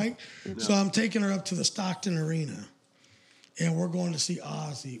back of the bike." No. So I'm taking her up to the Stockton Arena. And we're going to see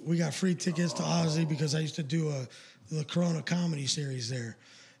Ozzy. We got free tickets to Ozzy because I used to do the Corona comedy series there.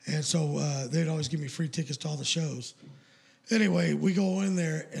 And so they'd always give me free tickets to all the shows. Anyway, we go in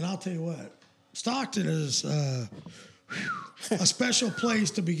there, and I'll tell you what. Stockton is a special place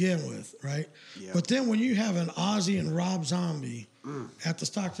to begin with, right? Yeah. But then when you have an Ozzy and Rob Zombie at the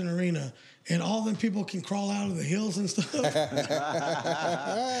Stockton Arena, and all them people can crawl out of the hills and stuff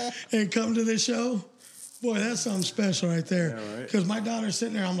and come to this show, boy, that's something special right there. Because my daughter's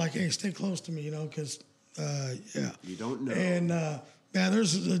sitting there, I'm like, "Hey, stay close to me," because, You don't know. And, man,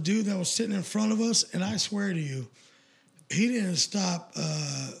 there's a dude that was sitting in front of us, and I swear to you, he didn't stop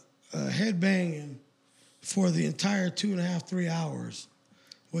headbanging for the entire 2.5, 3 hours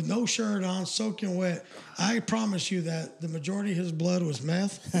with no shirt on, soaking wet. I promise you that the majority of his blood was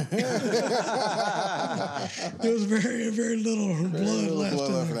meth. There was very, very little blood left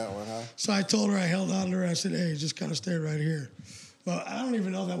in there. That one, huh? So I told her, I held on to her. I said, "Hey, just kind of stay right here." But I don't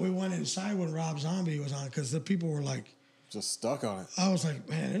even know that we went inside when Rob Zombie was on because the people were like, just stuck on it. I was like,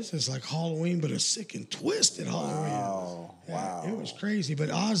 "Man, this is like Halloween, but a sick and twisted Halloween." Wow. It was crazy. But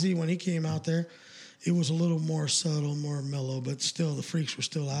Ozzy, when he came out there, it was a little more subtle, more mellow, but still the freaks were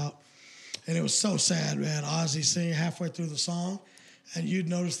still out. And it was so sad, man. Ozzy singing halfway through the song, and you'd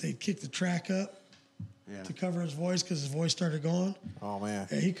notice they'd kick the track up to cover his voice because his voice started going. Oh, man.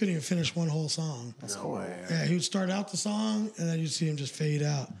 And he couldn't even finish one whole song. That's cool. Yeah, he would start out the song, and then you'd see him just fade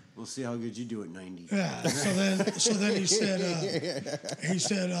out. We'll see how good you do at 90. Yeah. So then he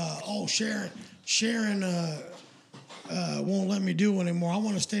said, "Oh, Sharon won't let me do it anymore. I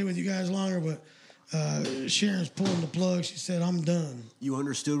want to stay with you guys longer, but Sharon's pulling the plug. She said, I'm done." You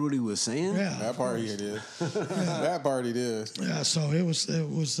understood what he was saying? Yeah. That part he did. That part he did. Yeah, so it was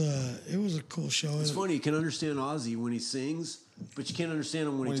a cool show. It's funny, you can understand Ozzy when he sings, but you can't understand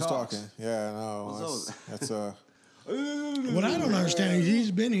him when he he's talks. talking. Yeah, no. That's what I don't understand is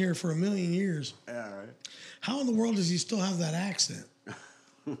he's been here for 1 million years. Yeah, right. How in the world does he still have that accent?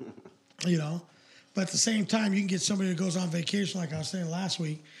 But at the same time, you can get somebody that goes on vacation, like I was saying last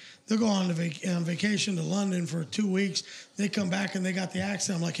week. They'll go on vacation to London for 2 weeks. They come back and they got the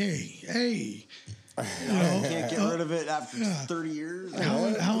accent. I'm like, hey. Can't get rid of it after 30 years. How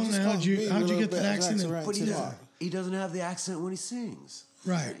in the hell did you get that accent? But he doesn't have the accent when he sings.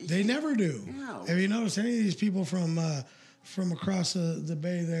 Right. They never do. No. Have you noticed any of these people from across the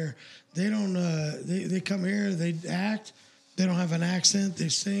bay there? They don't. They come here. They act. They don't have an accent. They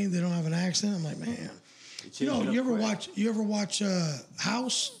sing. They don't have an accent. I'm like, man. You ever watch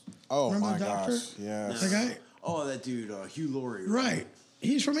House? Oh, remember my the doctor? gosh. Yeah. The guy? Oh, that dude, Hugh Laurie. Right.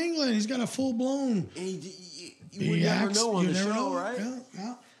 He's from England. He's got a full blown. You would never know on the show, right?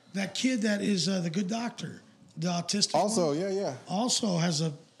 Yeah. That kid that is the good doctor, the autistic Also, one, yeah. also has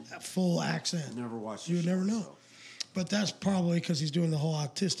a full accent. Never watched. You would never know. But that's probably because he's doing the whole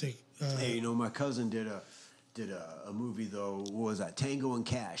autistic. Hey, my cousin did a movie though. What was that? Tango and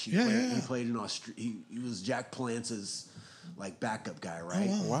Cash. He played in Australia. He was Jack Palance's like backup guy, right?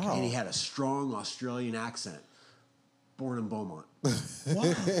 Oh, wow. And he had a strong Australian accent. Born in Beaumont. Wow.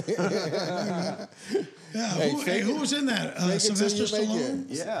 Who was in that? Sylvester Stallone?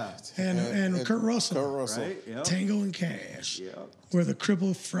 Yeah. And Kurt Russell. Kurt Russell. Right? Yep. Tango and Cash. Yep. Where the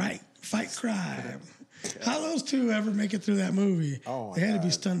cripple fight crime. How those two ever make it through that movie? Oh, my they had to be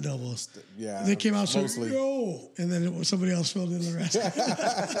God. stunt doubles. Yeah, They came out saying, mostly. yo, and then somebody else filled in the rest.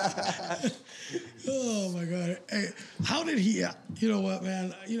 Oh, my God. Hey, how did he, you know what,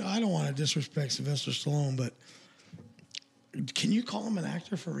 man? I don't want to disrespect Sylvester Stallone, but can you call him an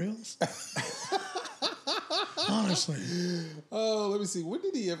actor for reals? Honestly. Oh, let me see. When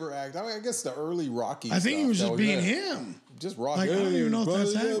did he ever act? I mean, I guess the early Rocky. I think he was just being him. him. Just Rocky. Like, I don't even know if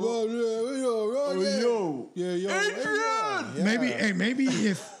that's that. Maybe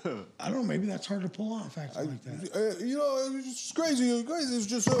if I don't know, maybe that's hard to pull off acting like that. It's crazy. It's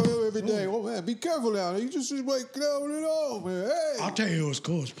just every day. Oh man, be careful now. You just like man. Hey. I'll tell you, it was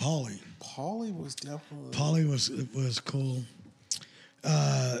cool. It was Paulie. Paulie was definitely. Paulie was cool.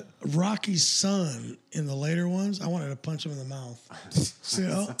 Rocky's son in the later ones, I wanted to punch him in the mouth.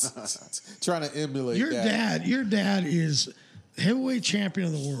 Trying to emulate Your that. dad is heavyweight champion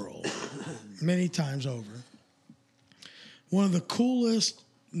of the world many times over. One of the coolest,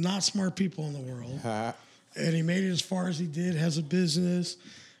 not smart people in the world. And he made it as far as he did, has a business,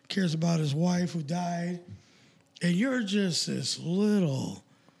 cares about his wife who died. And you're just this little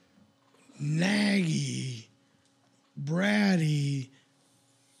naggy, bratty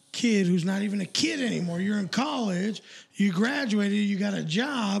kid who's not even a kid anymore. You're in college, you graduated, you got a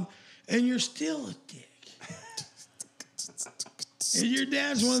job, and you're still a dick. And your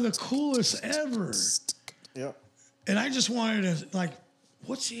dad's one of the coolest ever. Yep. And I just wanted to, like,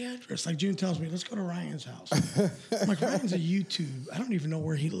 what's the address? Like June tells me, let's go to Ryan's house. I'm like, Ryan's a YouTube. I don't even know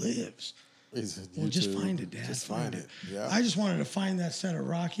where he lives. Well, just find it, Dad. Just find it. Yeah. I just wanted to find that set of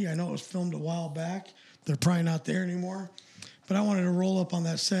Rocky. I know it was filmed a while back. They're probably not there anymore. But I wanted to roll up on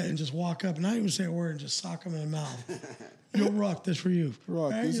that set and just walk up and not even say a word and just sock him in the mouth. Yo, Rock, this for you.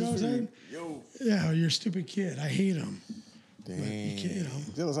 Rock, hey, this you know is what I'm for saying? you. Yo. Yeah, you're a stupid kid. I hate him. Dang. You know.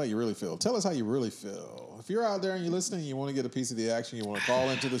 Tell us how you really feel. Tell us how you really feel. If you're out there and you're listening and you want to get a piece of the action, you want to call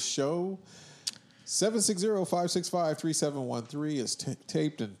into the show, 760-565-3713 is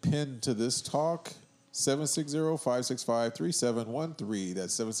taped and pinned to this talk. 760-565-3713.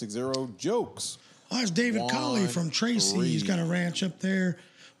 That's 760-JOKES. Oh, that's David Colley from Tracy. He's got a ranch up there.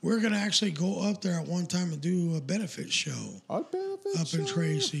 We're going to actually go up there at one time and do a benefit show. A benefit up show? in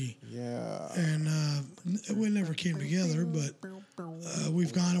Tracy. Yeah. And we never came together, but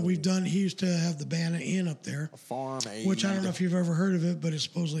we've gone and we've done. He used to have the Banna Inn up there. A farm aid. Which I don't know if you've ever heard of it, but it's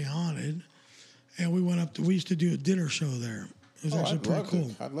supposedly haunted. And we went up we used to do a dinner show there. It was actually pretty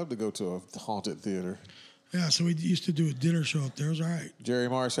cool. I'd love to go to a haunted theater. Yeah, so we used to do a dinner show up there. It was all right. Jerry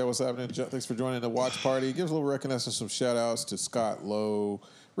Marsh, what's happening? Thanks for joining the watch party. Give us a little recognition, some shout outs to Scott Lowe,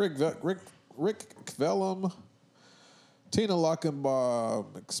 Rick Vellum, Tina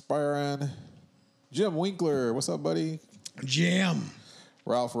Lockenbaugh, Expiring, Jim Winkler. What's up, buddy? Jim.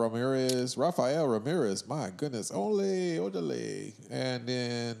 Rafael Ramirez. My goodness. Odele. And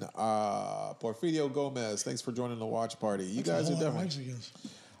then Porfirio Gomez. Thanks for joining the watch party. You guys are definitely. Mexicans.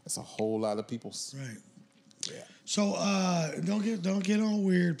 That's a whole lot of people. Right. Yeah. So don't get all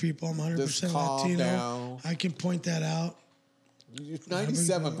weird, people. I'm 100% Just calm Latino. down. I can point that out.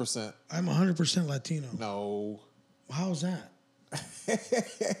 97%. I'm 100% Latino. No. How's that?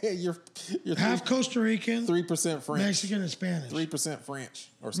 you're half Costa Rican, 3% French, Mexican, and Spanish. 3% French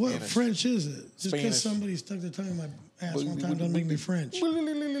or Spanish. What French is it? Just Spanish. because somebody stuck their tongue in my ass one time doesn't make me French.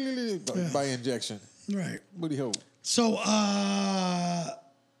 By injection. Right. Booty hole. So,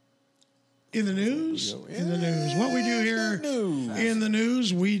 in the news, what we do here in the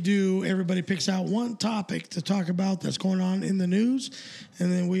news, we do, everybody picks out one topic to talk about that's going on in the news, and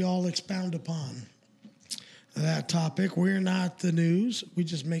then we all expound upon that topic. We're not the news. We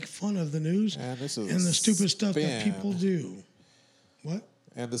just make fun of the news and the stupid stuff that people do. What?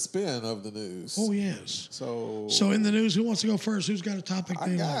 And the spin of the news. Oh, yes. So in the news, who wants to go first? Who's got a topic?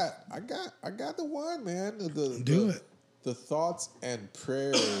 I got the one, man. Do it. The thoughts and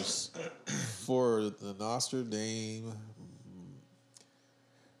prayers for the Notre Dame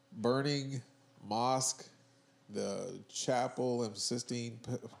burning mosque, the chapel and Sistine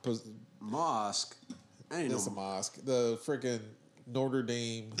mosque. That's a mosque. The freaking Notre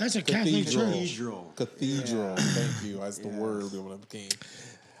Dame. That's a Catholic church. Cathedral. Yeah. Thank you. That's the word that became.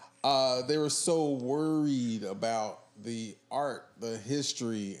 they were so worried about the art, the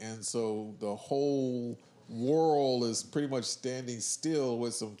history, and so the whole world is pretty much standing still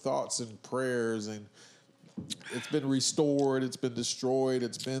with some thoughts and prayers, and it's been restored, it's been destroyed,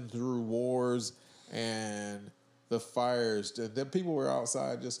 it's been through wars and the fires, and then people were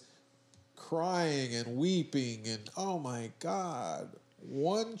outside just crying and weeping, and oh my God,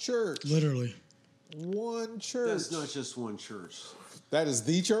 one church, Literally. one church. That's not just one church. That is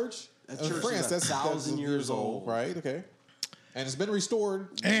the church? That In church France, is that's 1,000 years old. right? Okay. And it's been restored.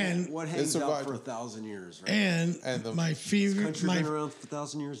 And What It hangs out survived. for 1,000 years, right? and, the my favorite, Country been around for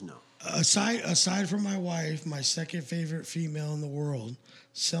 1,000 years? No. aside from my wife, my second favorite female in the world,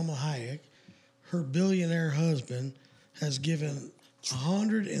 Selma Hayek, her billionaire husband has given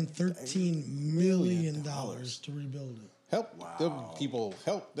 $113 million to rebuild it. Help them people.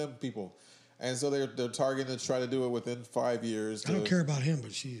 Help them people. And so they're targeting to try to do it within 5 years. I don't care about him,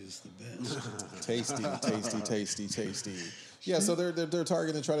 but she is the best. Tasty. Yeah, so they're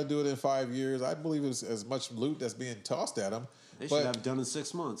targeting to try to do it in 5 years. I believe it's as much loot that's being tossed at them. They should have done in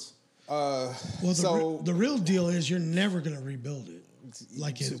 6 months. Well, So- the real deal is you're never going to rebuild it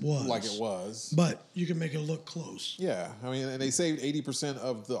like it was. Like it was. But you can make it look close. Yeah, I mean, and they saved 80%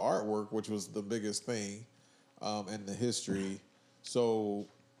 of the artwork, which was the biggest thing in the history. So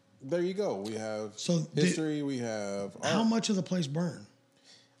there you go. We have history. We have art. How much of the place burned?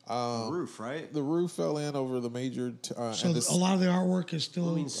 The roof, right? The roof fell in over the major. So and this, a lot of the artwork is still.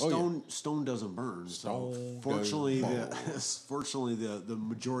 I mean, stone doesn't burn. So fortunately, the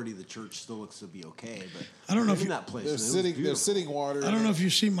majority of the church still looks to be okay. But I don't know if in you- that place, they're man, it was sitting. They're beautiful. sitting water. I don't know if you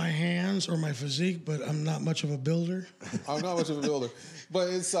see my hands or my physique, but I'm not much of a builder. I'm not much of a builder, but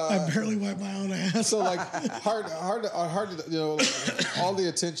it's. I barely wipe my own ass. So like hard to like, all the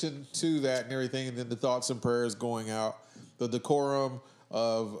attention to that and everything, and then the thoughts and prayers going out, the decorum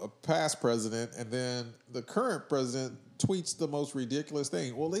of a past president, and then the current president tweets the most ridiculous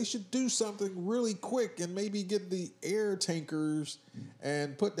thing. Well, they should do something really quick and maybe get the air tankers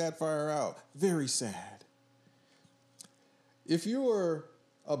and put that fire out. Very sad. If you were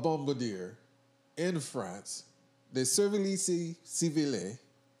a bombardier in France, the Service Civile,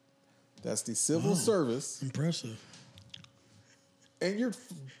 that's the civil service, Impressive. and you're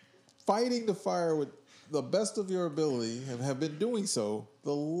fighting the fire with the best of your ability and have been doing so,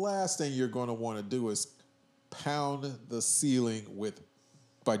 the last thing you're going to want to do is pound the ceiling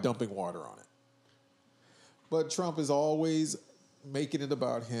by dumping water on it. But Trump is always making it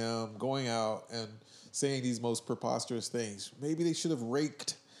about him, going out and saying these most preposterous things. Maybe they should have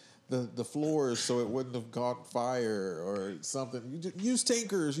raked the floors so it wouldn't have caught fire or something. You just use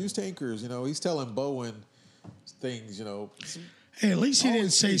tankers. You know, he's telling Bowen things, you know. Hey, at least he didn't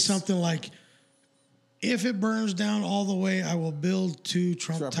Always say speaks. something like, if it burns down all the way, I will build 2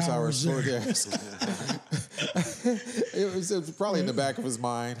 Trump towers there. It was probably in the back of his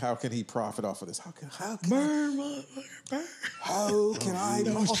mind. How can he profit off of this? How can Burn, motherfucker, burn. how can I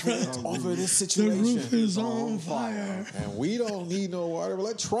profit off of this The situation? roof is on fire. And we don't need no water, but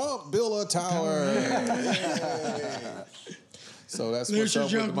let Trump build a tower. Yay. So that's There's what's your up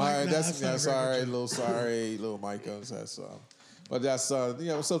joke, with my. Mike. Nah, That's that's not a very sorry, little Mike. That's but that's so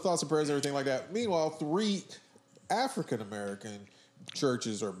thoughts and prayers, everything like that. Meanwhile, 3 African American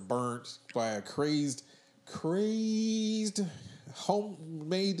churches are burnt by a crazed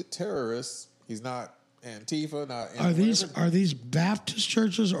homemade terrorist. He's not Antifa, not Are these Baptist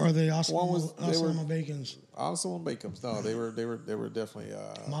churches or are they also One was- they were- Bacons? also on Bacon's. No, they were definitely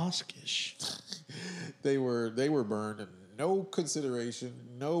Mosquish. they were burned, and no consideration,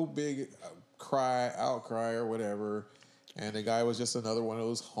 no big outcry or whatever. And the guy was just another one of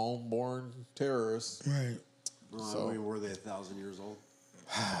those homeborn terrorists. Right. Well, I mean, were they 1,000 years old?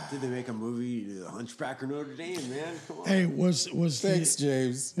 Did they make a movie, The Hunchback of Notre Dame, man? Come on. Hey, was Thanks, the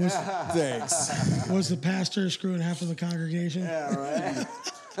James. Thanks. was the pastor screwing half of the congregation? Yeah, right.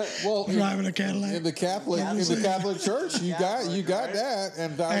 Well, Driving a Cadillac? in the Catholic Church, you got that,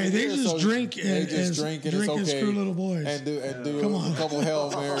 and Hey, they just drink they and- just and drink and it's drink and okay, screw little boys. and do Come on. a couple Hail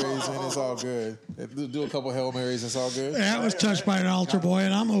Marys and it's all good. Do a couple Hail Marys and it's all good. Hey, I was touched by an altar boy,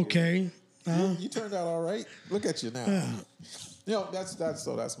 and I'm okay. You turned out all right. Look at you now. You know, that's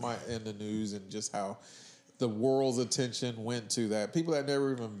my in the news and just how the world's attention went to that. People that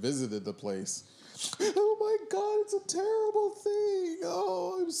never even visited the place. Oh my God, it's a terrible thing.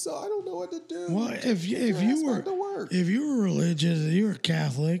 Oh, I don't know what to do. Well, if Your you ass were went to work. if you were religious, if you were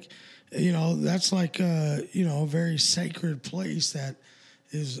Catholic, you know that's like a very sacred place that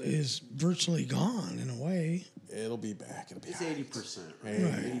is virtually gone in a way. It'll be back. It'll be It's all right. 80%.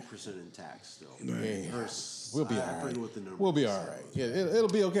 Right. 80% intact still. Hey, Or we'll be I all right. forget what the number We'll be is. all right. Yeah, it'll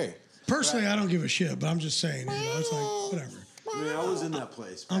be okay. Personally, I don't give a shit, but I'm just saying, it's like whatever. I mean, I was in that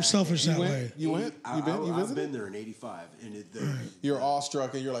place. I'm back selfish in that way. You went? I- You I've visited? been there in '85, and You're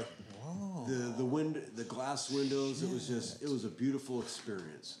awestruck, and you're like, wow. the glass windows. It was a beautiful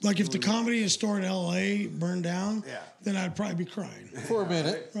experience. Like if the Comedy Store in L.A. burned down, Yeah. then I'd probably be crying. For a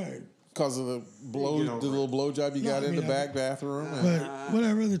minute, Right. because of the Get over little blow job you got I in the mean, back bathroom. and But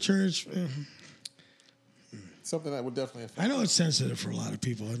whatever, the church. something that would definitely affect. I know it's sensitive for a lot of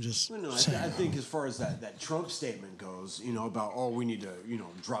people. I'm just Well, no, saying. I think as far as that Trump statement goes, about we need to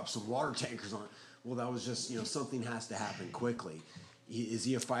drop some water tankers on. Well, that was just something has to happen quickly. Is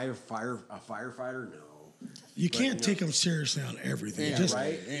he a firefighter? No. You can't take them seriously on everything. Yeah, just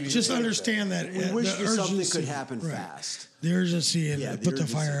right. just understand that We the wish that something urgency- could happen right. fast. The urgency and Yeah, put the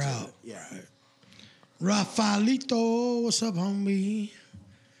urgency fire to out. it. Yeah. Rafaelito, what's up, homie?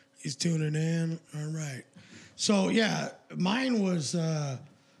 He's tuning in. All right. So yeah, mine was the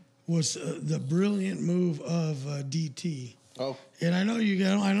brilliant move of DT. Oh, And I know you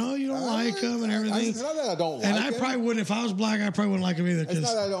don't like him and everything. It's not that I don't like and him. I probably wouldn't, if I was black, I probably wouldn't like him either It's not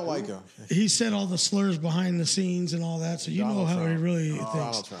because that I don't like him. he said all the slurs behind the scenes and all that. So you know Donald how he Trump. really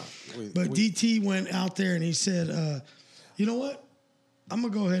Donald thinks. Trump. But DT went out there and he said, you know what? I'm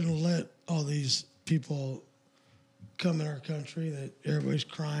going to go ahead and let all these people come in our country that everybody's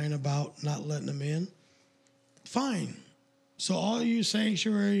crying about not letting them in. Fine. So all you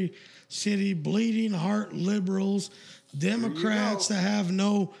sanctuary city, bleeding heart liberals, Democrats that have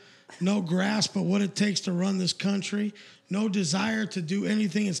no grasp of what it takes to run this country, no desire to do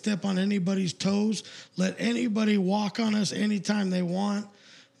anything and step on anybody's toes, let anybody walk on us anytime they want,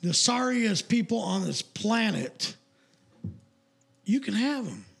 the sorriest people on this planet, you can have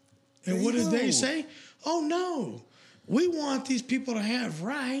them. And There what you did they go. say? Oh, no. We want these people to have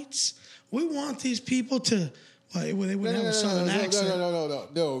rights. We want these people to, well, they wouldn't have a southern accent.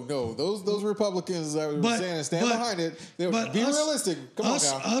 No. Those Republicans that were saying and stand behind it. Be realistic. Come on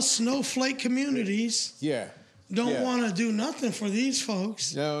now. Us snowflake communities Yeah. don't want to do nothing for these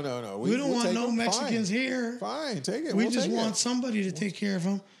folks. No. We don't we'll want take no them. Mexicans Fine. here. Fine, take it. We We'll just take want it. somebody to take care of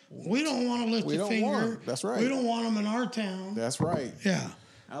them. We don't want to lift We a don't finger. want 'em. That's right. We don't want them in our town. That's right. Yeah.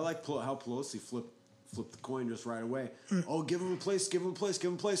 I like how Pelosi flipped the coin just right away. Oh, give him a place.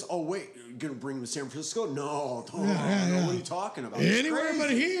 Oh, wait, you're gonna bring him to San Francisco? No, Yeah. What are you talking about? It's Anywhere crazy. but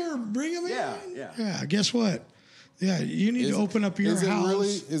here, bring them Yeah, in. yeah. Yeah, guess what? Yeah, you need to open up your house.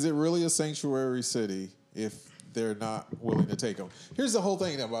 Is it really a sanctuary city if they're not willing to take them? Here's the whole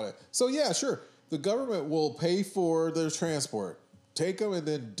thing about it. So yeah, sure, the government will pay for their transport, take them, and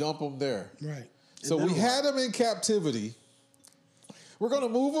then dump them there. Right. So then we what? had them in captivity. We're going to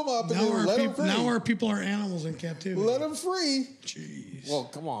move them up and then let them free. Now our people are animals in captivity. Let them free. Jeez. Well,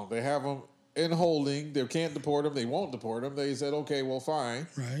 come on. They have them in holding. They can't deport them. They won't deport them. They said, okay, well, fine.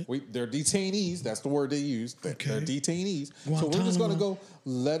 Right. They're detainees. That's the word they used. Okay. They're detainees. So we're just going to Guantanamo. go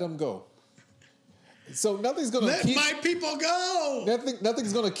let them go. So nothing's going to Let keep my people go.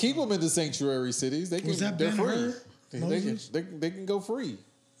 nothing's going to keep them in the sanctuary cities. They can. Was that They're Ben-Hur? free. Moses? They can go free.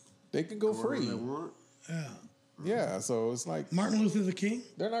 They can go Whatever free. they want. Yeah. Yeah. So it's like Martin Luther the King.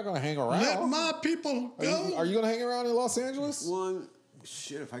 they're not going to hang around. Let my people go. Are you going to hang around in Los Angeles? Well,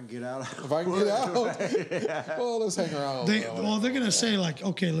 shit, if I can get out. If I can get out, well, let's hang around. They're gonna say like,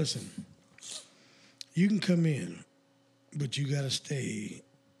 okay, listen, you can come in, but you got to stay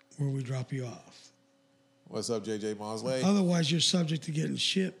where we drop you off. What's up, JJ Mosley? Otherwise, you're subject to getting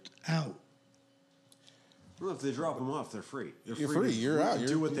shipped out. Well, if they drop them off, they're free. You're free. You're out.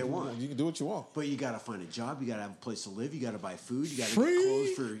 Do what they want. You can do what you want. But you got to find a job. You got to have a place to live. You got to buy food. You got to Free. get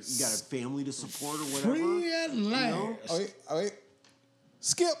clothes for. You got a family to support or whatever. Free at last. Oh, wait.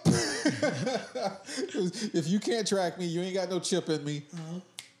 Skip. If you can't track me, you ain't got no chip in me.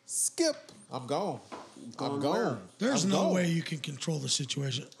 Skip. I'm gone. I'm Gone where? gone. There's I'm no gone. way you can control the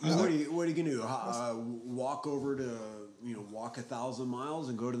situation. What are you gonna do? Walk over to walk 1,000 miles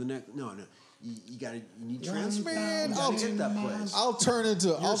and go to the next? No. You need transport. Man, You I'll gotta get that place. I'll turn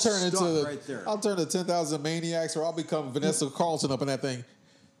into stuck right there. I'll turn to 10,000 Maniacs, or I'll become Vanessa Carlton up in that thing.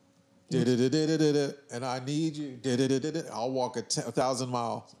 And I need you. I'll walk 1,000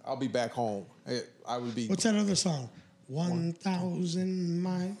 miles. I'll be back home. I would be. What's that other song? 1,000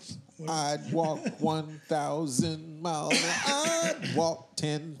 miles. I'd walk 1,000 miles. I'd walk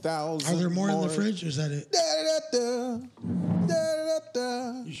 10,000. Are there more in the fridge? Or is that it?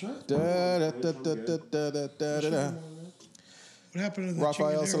 You sure? Da-da-da-da. What happened to the Rafael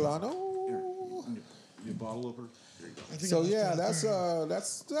chicken there? Solano. Your bottle opener. I think So I yeah, left it out there.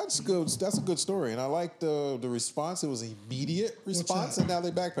 that's good. That's a good story, and I like the response. It was an immediate response, that? and now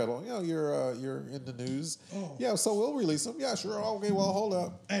they backpedal. You know, you're in the news. Oh. Yeah, so we'll release them. Yeah, sure. Okay, well, hold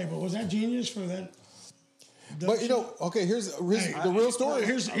up. Hey, but was that genius for that? But you know, okay, here's Hey, the real story.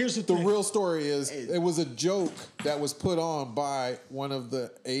 Here's the The thing. real story is it was a joke that was put on by one of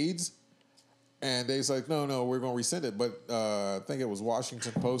the aides, and they was like, no, we're going to rescind it. But I think it was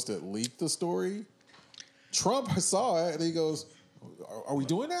Washington Post that leaked the story. Trump saw it and he goes, "Are we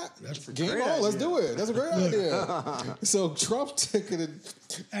doing that? That's a Game great on, let's idea. do it. That's a great idea." So Trump took it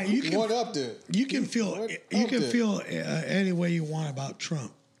Hey, and one upped it. You can feel What you can upped it? feel any way you want about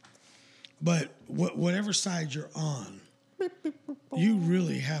Trump, but whatever side you're on, you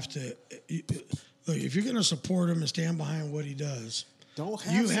really have to look. If you're going to support him and stand behind what he does, Don't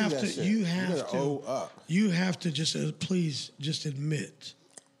have you to have that to. shit. You have better to. owe up. You have to just please just admit.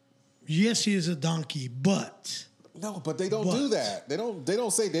 Yes, he is a donkey, but No, but they don't do that. They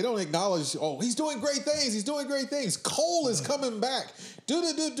don't acknowledge, oh, he's doing great things. He's doing great things. Coal is coming back.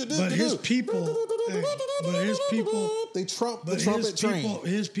 But his people, they trump the but trumpet train.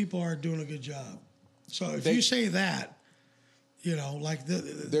 his people are doing a good job. So if They- you say that, you know, like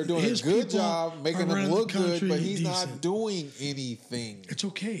They're doing a his good people job making are him running the look good, country but he's decent. not doing anything. It's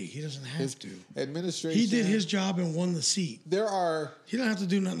okay. He doesn't have His to. administration. He did his job and won the seat. There are He don't have to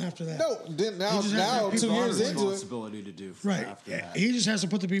do nothing after that. now He just has to now have 2 people years on into it. responsibility to do Right. after that. He just has to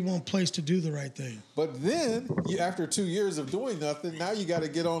put the people in place to do the right thing. But then after 2 years of doing nothing, now you got to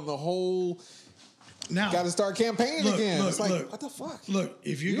get on the whole. Now, Got to start campaigning Look, again. look, It's like look. what the fuck? look,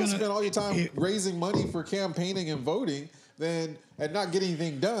 if you're You don't gonna spend all your time if- raising money for campaigning and voting, then and not getting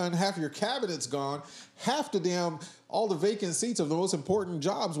anything done. Half your cabinet's gone. Half the damn all the vacant seats of the most important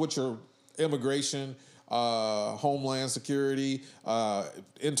jobs, which are immigration, homeland security,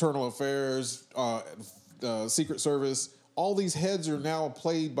 internal affairs, Secret Service. All these heads are now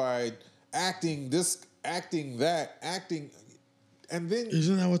played by acting this, acting that, acting, and then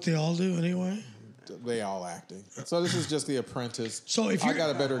Isn't that what they all do anyway? they all acting. So this is just The Apprentice. So if I you're- got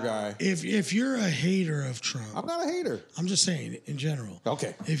a better guy. If you're a hater of Trump, I'm not a hater. I'm just saying in general.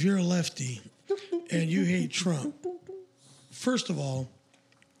 Okay. If you're a lefty and you hate Trump, first of all,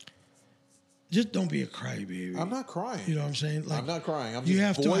 just don't be a crybaby. I'm not crying. You know what I'm saying? Like, I'm not crying. I'm you just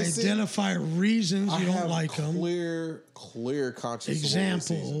have to voicing- identify reasons I you don't have like them, clear conscious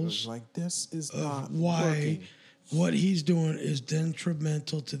Examples like this is not why working. what he's doing is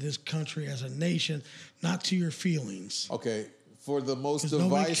detrimental to this country as a nation, not to your feelings. Okay, for the most 'Cause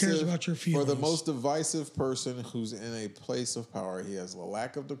nobody cares divisive, about your for the feelings. most divisive person who's in a place of power, he has a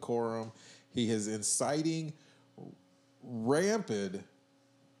lack of decorum. He is inciting rampant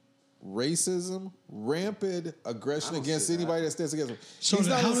racism, rampant aggression don't against see that. anybody that stands against him. So He's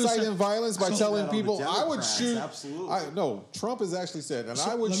not how does inciting that- violence by so- telling That on the people, "I would Democrats, shoot." absolutely. No, Trump has actually said, and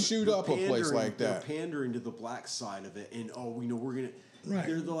I would let me- shoot up a place like They're that. pandering to the black side of it, and we're gonna. Right.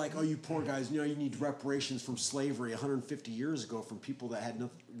 They're like, oh, you poor guys, you need reparations from slavery 150 years ago from people that had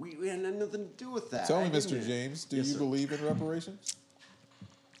nothing. We had nothing to do with that. Tell me, didn't Mr. it? James, do Yes, you sir. believe in reparations?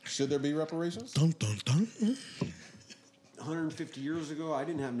 Should there be reparations? Dun, dun, dun. 150 years ago, I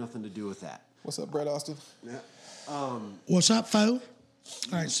didn't have nothing to do with that. What's up, Brett Austin? Yeah. What's up, foe? All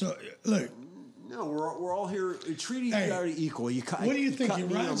right, so look, No, we're all here. Treat each Hey, other equal. what do you think? He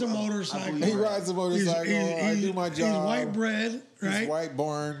rides a motorcycle. He rides a motorcycle. I do my job. He's white bread, right? He's white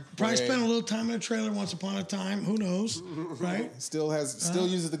born. Probably bred. spent a little time in a trailer once upon a time. Who knows, right? Still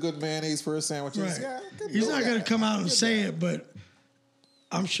uses the good mayonnaise for his sandwiches. Right. Yeah, good He's do not going to that. come out and Good say that. it, but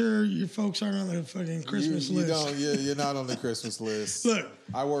I'm sure your folks aren't on the fucking Christmas you list. don't. You're not on the Christmas list. Look,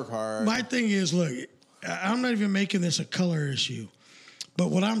 I work hard. my thing is, look, I'm not even making this a color issue. But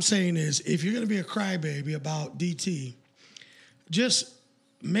what I'm saying is, if you're going to be a crybaby about DT, just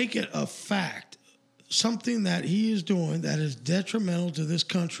make it a fact, something that he is doing that is detrimental to this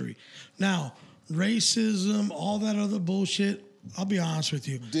country. Now, racism, all that other bullshit, I'll be honest with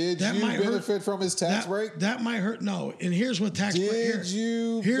you. Did that you might hurt- benefit from his tax that, break? That might hurt. No, and here's what tax break. Did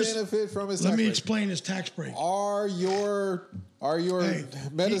you benefit from his tax Let me break? explain his tax break. Are your Hey,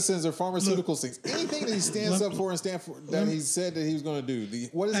 medicines or pharmaceuticals things anything that he stands Let- up for and stand for that he said that he was going to do?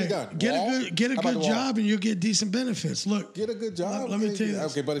 What has he Hey, done? get Wall? a good How about the wall? job and you'll get decent benefits. Look, Get a good job. Let me tell you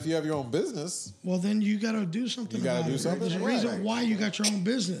this. Okay, but if you have your own business, well, then you got to do something. You gotta about do it, right? something? There's a Right. reason why you got your own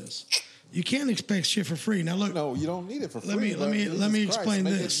business. You can't expect shit for free. Now look, no, you don't need it for free. Let me- but let me- Jesus let me Christ, explain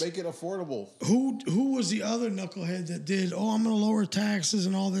make this. Make it affordable. who was the other knucklehead that did? Oh, I'm going to lower taxes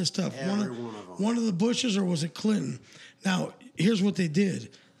and all this stuff. Every one of them. One of the Bushes, or was it Clinton? Now, here's what they did.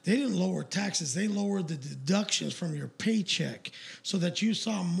 They didn't lower taxes. They lowered the deductions from your paycheck so that you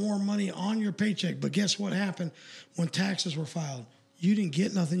saw more money on your paycheck. But guess what happened when taxes were filed? You didn't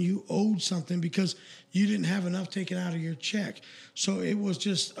get nothing. You owed something because you didn't have enough taken out of your check. So it was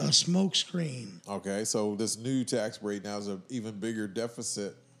just a smoke screen. Okay, so this new tax rate now is an even bigger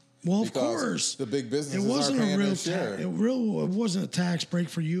deficit. Well, of because course, the big businesses it wasn't aren't a paying real their share. It wasn't a tax break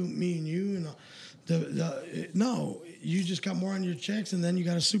for you, me, and you. And no, you just got more on your checks, and then you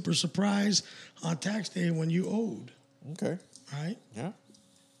got a super surprise on tax day when you owed. Okay. Right? Yeah.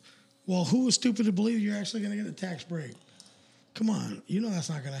 Well, who was stupid to believe you're actually going to get a tax break? Come on, you know that's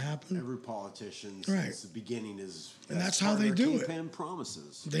not going to happen. Every politician, Right. since the beginning, And that's how they do it. Campaign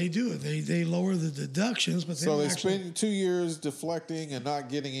promises. They do it. They lower the deductions, but So they actually, spend 2 years deflecting and not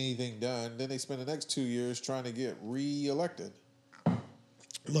getting anything done. Then they spend the next 2 years trying to get reelected.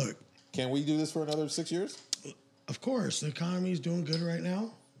 look. Can we do this for another 6 years? Of course, the economy is doing good right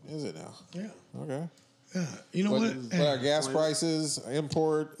now. Is it now? Yeah, Okay. yeah. You know what? But our gas prices,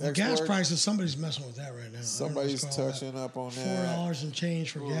 import, export. Gas prices. Somebody's messing with that right now. Somebody's touching up on that. $4 and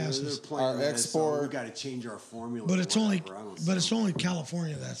change for gases. Our export- we got to change our formula. But or it's only, whatever. I don't but know. it's only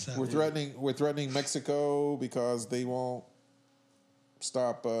California that's that. We're threatening Mexico because they won't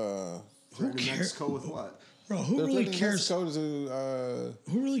stop. Threatening cares? Mexico with what? Bro, who They're really threatening cares? Mexico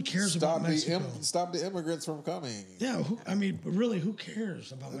to Who really cares about stop Mexico? stop the immigrants from coming. Yeah, I mean, really, who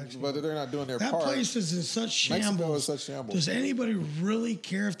cares about Mexico? But they're not doing their That part. place is in such shambles. Mexico is such shambles. Does anybody really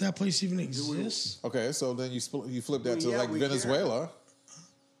care if that place even exists? Okay, so then you flip that Well, to yeah, like we Venezuela,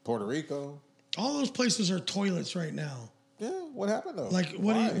 Puerto Rico. All those places are toilets right now. Yeah, what happened though? Like,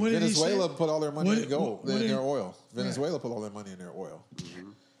 what Why? did- what did he Venezuela say? put all their money What- in gold, what in did- their oil. Venezuela put all their money in their oil.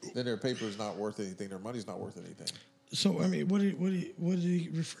 Then their paper is not worth anything. Their money's not worth anything. So I mean, what did he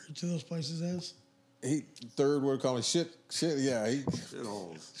refer to those places as? He third world country shit. Yeah,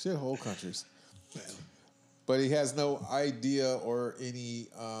 Shitholes. shithole countries. But he has no idea or any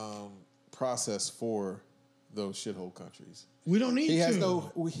process for those shithole countries. We don't need He has to.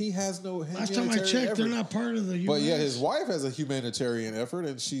 no. Last time I humanitarian checked, they're effort. not part of the U.S. But yet his wife has a humanitarian effort,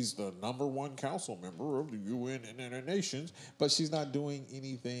 and she's the #1 council member of the UN and United Nations. But she's not doing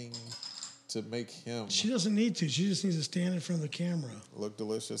anything to make him She doesn't need to. She just needs to stand in front of the camera. look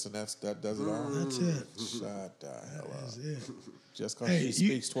delicious, and that does it all. That's it. Shut the hell up. That's it. Just because Hey, she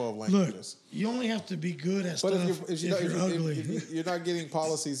speaks 12 Look, languages. you only have to be good at But stuff if you're ugly. if you're not getting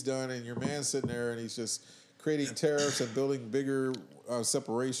policies done, and your man's sitting there and he's just creating tariffs and building bigger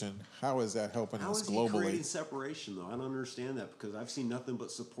separation, how is that helping How us is he creating globally? separation, though? I don't understand that because I've seen nothing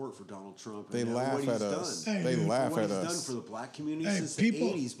but support for Donald Trump. They and laugh what at he's us. Done. Hey, They dude, laugh what at he's done us. for the black community Hey, since people-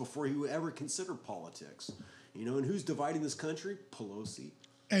 the 80s before he would ever consider politics. You know, and who's dividing this country? Pelosi.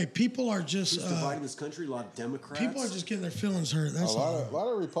 Hey, people are just Who's dividing this country? A lot of Democrats. people are just getting their feelings hurt. A That's all. lot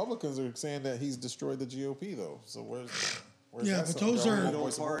of Republicans are saying that he's destroyed the GOP, though. So where's Yeah, that but something? those They're are- all Don't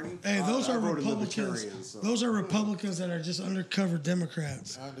voice of- party. Hey, those I are voted Republicans. Libertarian, so- Those are Republicans that are just undercover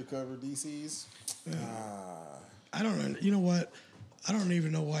Democrats. undercover DCs. I don't know. You know what? I don't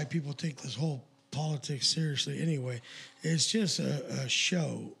even know why people take this whole politics seriously. Anyway, it's just a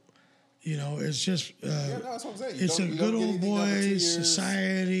show. You know, it's just Yeah, no, that's what I'm saying. You it's a don't- you good don't get old anything done for 2 boys years.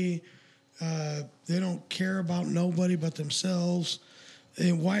 society. They don't care about nobody but themselves.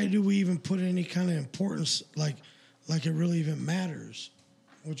 And why do we even put any kind of importance like it really even matters?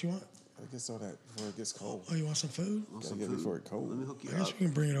 What you want? It gets on that before it gets cold. Oh, you want some food? Gotta get it before it Let me cold. hook you I guess up. we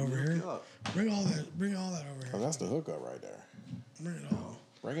can bring it over Let me hook here. you up. Bring all that over Oh, here. that's the hookup right there. Bring it all.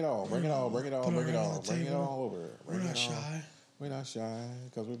 Bring it all, bring it all, bring it all, Put it bring it around all, the bring it table. all over. We're Bring not it all. shy. We're not shy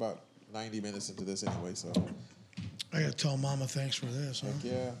because we're about 90 minutes into this anyway. So I gotta tell Mama thanks for this, huh?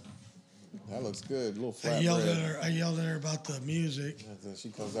 yeah, that looks good. A little I flat yelled bread. at her. I yelled at her about the music. And then she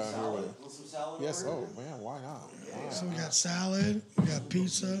comes down here with Want some salad? yes. over Oh man, why not? Why So we not? got salad. We got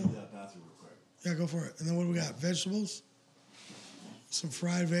pizza. here? Yeah, bathroom real quick. Yeah, go for it. And then what do we got? Vegetables. Some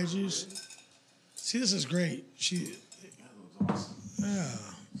fried veggies. See, this is great. She. Yeah.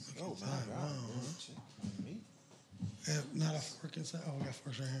 Oh my god. Meat. Not a fork inside. Oh, we got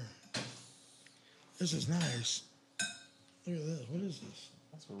forks right here. This is nice. Look at this. What is this?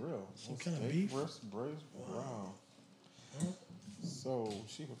 That's for real. Some kind of Steak, beef? Braised. Wow. So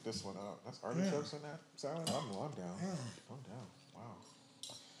she hooked this one up. That's artichokes in that salad. I'm down. I'm down. Wow.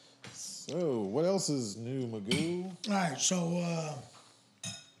 So what else is new, Magoo? All right. So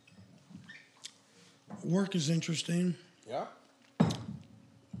work is interesting. Yeah.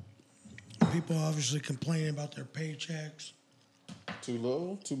 People obviously complaining about their paychecks. Too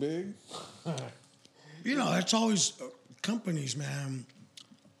little? Too big? You know, that's always companies, man.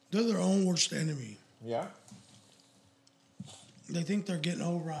 They're their own worst enemy. Yeah. They think they're getting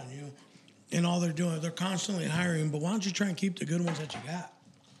over on you, and all they're doing, they're constantly hiring. But why don't you try and keep the good ones that you got?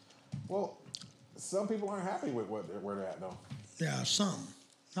 Well, some people aren't happy with where they're at, though. Yeah, some,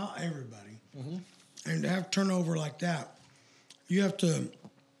 not everybody. And to have turnover like that, you have to.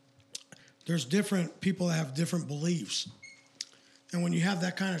 There's different people that have different beliefs, and when you have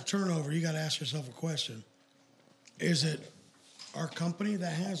that kind of turnover, you got to ask yourself a question: is it our company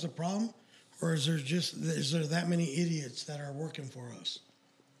that has the problem? Or is there that many idiots that are working for us?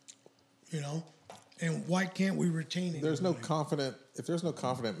 You know? And why can't we retain it? If there's no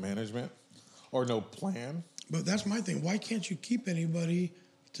confident management or no plan. But that's my thing. Why can't you keep anybody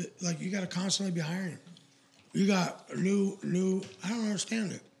you gotta constantly be hiring? You got new I don't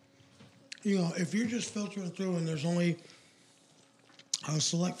understand it. You know, if you're just filtering through and there's only a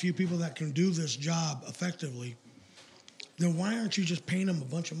select few people that can do this job effectively, then why aren't you just paying them a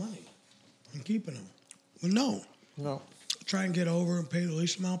bunch of money and keeping them? Well, no. Try and get over and pay the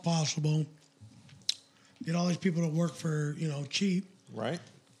least amount possible. Get all these people to work for, cheap. Right.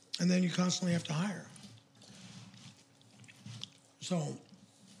 And then you constantly have to hire. So,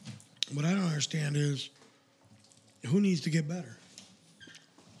 what I don't understand is who needs to get better?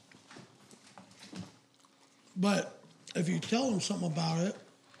 But if you tell them something about it,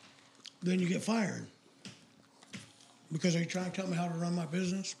 then you get fired. Because are you trying to tell me how to run my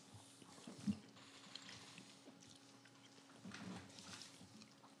business?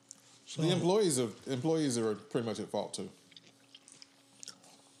 So, The employees are pretty much at fault too.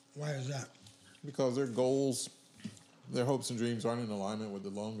 Why is that? Because their goals, their hopes and dreams aren't in alignment with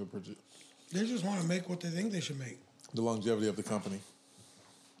They just want to make what they think they should make. the longevity of the company.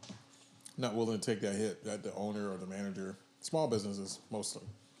 Not willing to take that hit that the owner or the manager, small businesses mostly,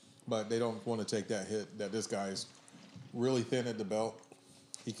 but they don't want to take that hit that this guy's really thin at the belt.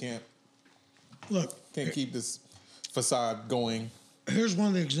 He can't keep this facade going. Here's one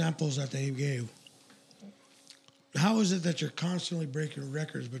of the examples that they gave. How is it that you're constantly breaking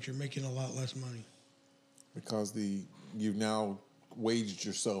records, but you're making a lot less money? Because you've now waged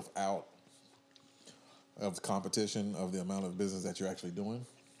yourself out of the competition of the amount of business that you're actually doing.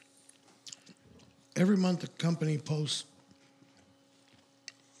 Every month, the company posts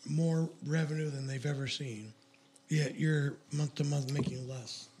more revenue than they've ever seen, yet you're month to month making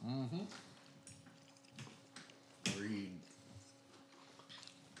less. Agreed.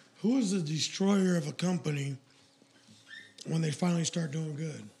 Who is the destroyer of a company when they finally start doing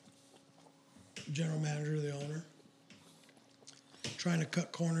good? General manager, the owner, trying to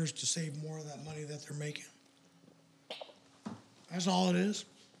cut corners to save more of that money that they're making. That's all it is.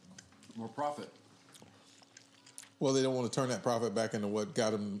 More profit. Well, they don't want to turn that profit back into what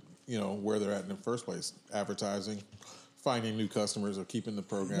got them, where they're at in the first place. Advertising, finding new customers, or keeping the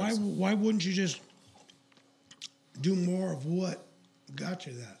programs. Why wouldn't you just do more of what got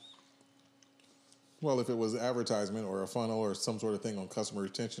you that? Well, if it was advertisement or a funnel or some sort of thing on customer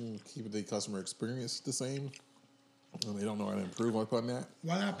retention, keeping the customer experience the same, and they don't know how to improve upon that.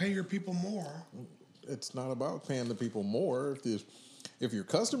 Why not pay your people more? It's not about paying the people more. If your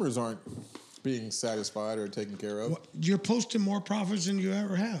customers aren't being satisfied or taken care of. You're posting more profits than you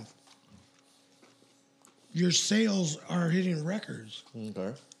ever have. Your sales are hitting records.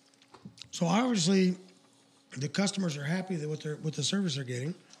 Okay. So obviously, the customers are happy with the service they're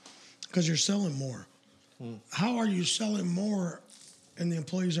getting because you're selling more. How are you selling more and the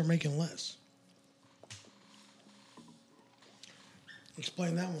employees are making less?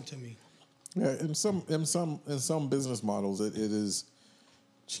 Explain that one to me. Yeah, in some business models, it is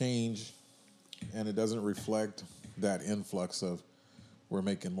change, and it doesn't reflect that influx of we're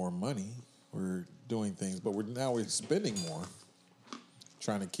making more money, we're doing things, but we're spending more,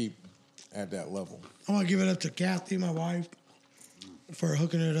 trying to keep at that level. I want to give it up to Kathy, my wife, for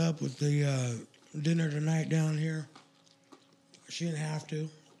hooking it up with the dinner tonight down here. She didn't have to.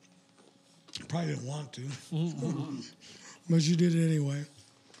 Probably didn't want to. But she did it anyway.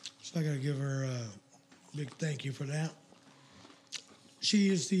 So I got to give her a big thank you for that. She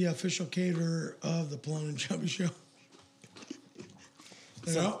is the official caterer of the Polone and Chubby Show.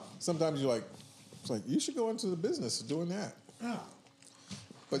 Sometimes it's like, you should go into the business of doing that. Yeah.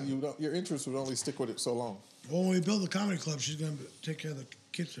 But your interest would only stick with it so long. Well, when we build the comedy club, she's going to take care of the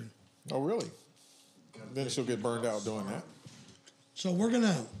kitchen. Oh, really? Then she'll get burned out doing that. So we're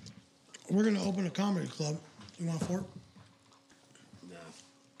gonna open a comedy club. You want a fork? No.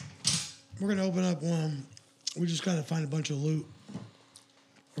 We're gonna open up one. We just gotta find a bunch of loot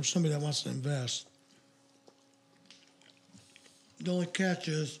or somebody that wants to invest. The only catch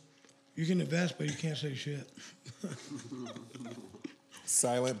is you can invest, but you can't say shit.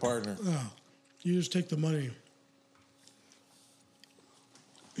 Silent partner. You just take the money.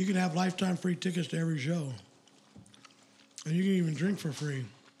 You can have lifetime free tickets to every show. And you can even drink for free.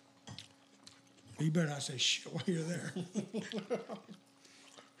 You better not say shit while you're there.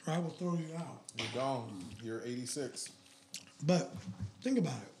 Or I will throw you out. You're gone. You're 86. But think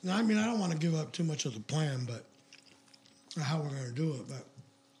about it. Now, I mean, I don't want to give up too much of the plan, but or how we're going to do it. But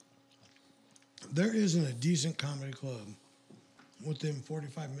there isn't a decent comedy club within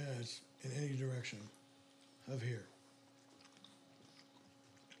 45 minutes in any direction of here.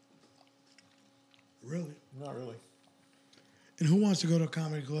 Really? Not really. And who wants to go to a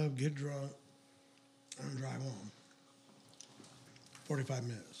comedy club, get drunk, and drive home? 45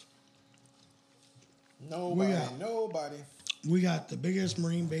 minutes. Nobody. We got the biggest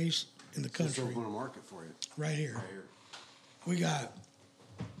Marine base in the Just country open a market for you. right here. Right here. We got,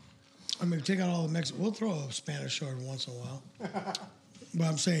 I mean, take out all the Mexican. We'll throw a Spanish show every once in a while. But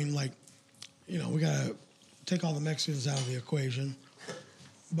I'm saying, like, you know, we got to take all the Mexicans out of the equation.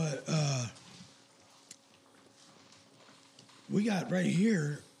 But we got right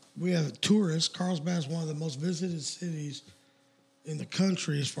here, we have tourists. Carlsbad is one of the most visited cities in the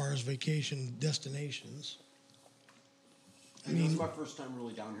country as far as vacation destinations. I mean, it's my first time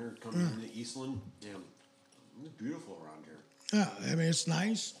really down here, coming into Eastland. Damn, it's beautiful around here. Yeah, I mean, it's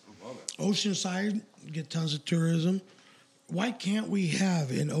nice. I love it. Oceanside, get tons of tourism. Why can't we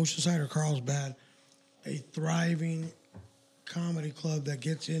have in Oceanside or Carlsbad a thriving comedy club that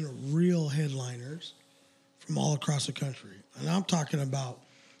gets in real headliners from all across the country? And I'm talking about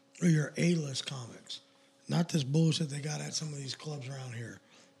your A-list comics, not this bullshit they got at some of these clubs around here.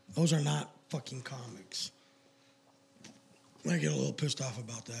 Those are not fucking comics. I get a little pissed off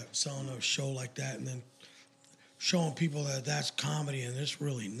about that, selling a show like that and then showing people that that's comedy and it's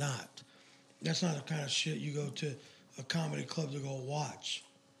really not. That's not the kind of shit you go to a comedy club to go watch.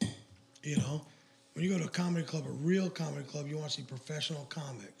 You know? When you go to a comedy club, a real comedy club, you want to see professional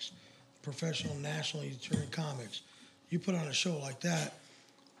comics, professional nationally touring comics. You put on a show like that,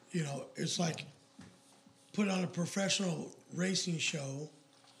 you know, it's like put on a professional racing show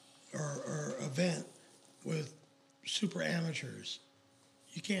or event with super amateurs.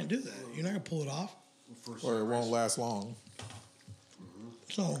 You can't do that. You're not going to pull it off. Or it won't last long.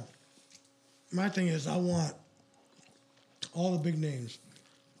 So, my thing is, I want all the big names.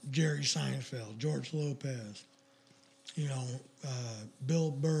 Jerry Seinfeld, George Lopez, you know, Bill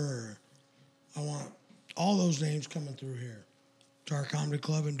Burr. I want all those names coming through here to our comedy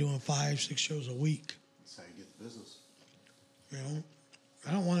club and doing 5-6 shows a week. That's how you get the business. You know,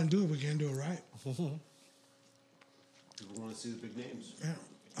 I don't want to do it if we can't do it right. People want to see the big names. Yeah,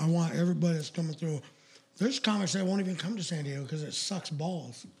 I want everybody that's coming through. There's comics that won't even come to San Diego because it sucks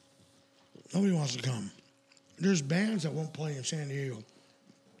balls. Nobody wants to come. There's bands that won't play in San Diego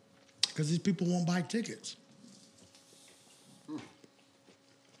because these people won't buy tickets.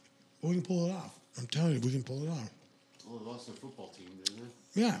 We can pull it off. I'm telling you, we can pull it off. Well, they lost their football team, didn't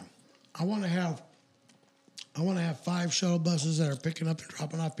they? Yeah, I want to have 5 shuttle buses that are picking up and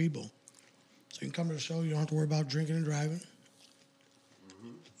dropping off people. So you can come to the show. You don't have to worry about drinking and driving.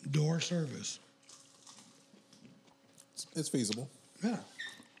 Door service. It's feasible. Yeah.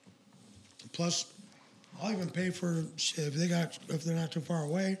 Plus, I'll even pay for shit if they're not too far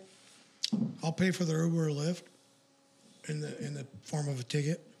away. I'll pay for their Uber or Lyft in the form of a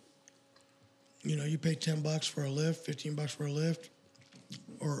ticket. You know, you pay $10 for a Lyft, $15 for a Lyft,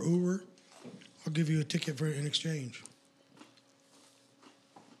 or Uber. I'll give you a ticket for in exchange.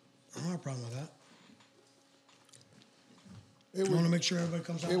 I don't have a problem with that. I want to make sure everybody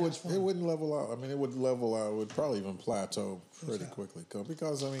comes out. It wouldn't level out. I mean, it would level out. It would probably even plateau pretty quickly.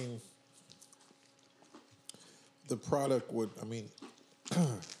 Because, I mean, the product would, I mean,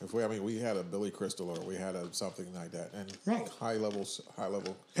 we had a Billy Crystal or we had something like that. And Right. high level.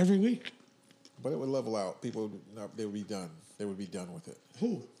 Every week. But it would level out. People, they would be done. They would be done with it.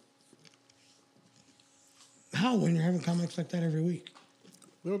 Who? How when you're having comics like that every week?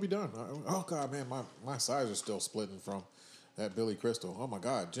 They would be done. Oh, God, man, my sides are still splitting from that Billy Crystal. Oh, my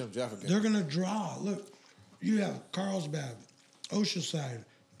God, Jim Jaffa. They're going to draw. Look, you have Carlsbad, Oceanside,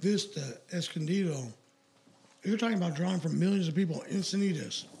 Vista, Escondido. You're talking about drawing from millions of people.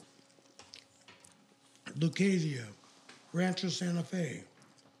 Encinitas, Lucadia, Rancho Santa Fe.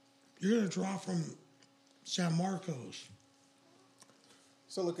 You're going to draw from San Marcos.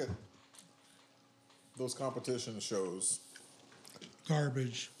 So look at those competition shows.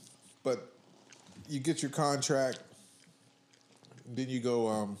 Garbage. But you get your contract, then you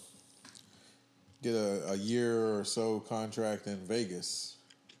go get a year or so contract in Vegas.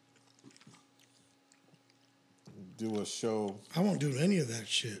 Do a show. I won't do any of that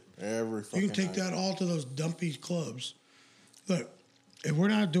shit. Every fucking You can take night. that all to those dumpy clubs. Look, If we're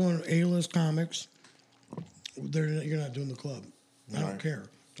not doing A-list comics, you're not doing the club. I don't care.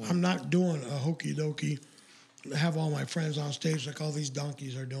 I'm not doing a hokey dokey, have all my friends on stage like all these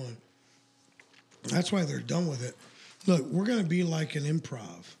donkeys are doing. That's why they're done with it. Look, we're going to be like an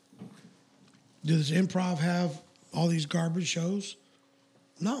improv. Does improv have all these garbage shows?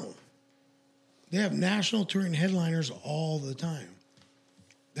 No. They have national touring headliners all the time.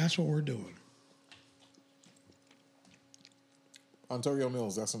 That's what we're doing. Ontario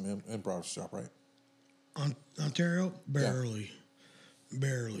Mills, that's an improv shop, right? Ontario? Barely. Yeah.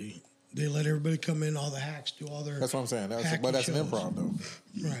 Barely. They let everybody come in, all the hacks do all their. That's what I'm saying. That's shows. an improv, though.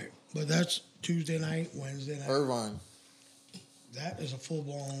 Right. But that's Tuesday night, Wednesday night. Irvine. That is a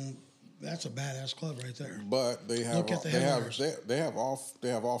full-blown, that's a badass club right there. But they have they have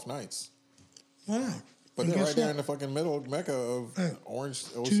off nights. Why not? But they're right there in the fucking middle mecca of Orange,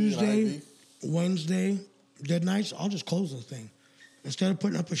 OC, Tuesday, and Ivy. Wednesday, dead nights, I'll just close the thing. Instead of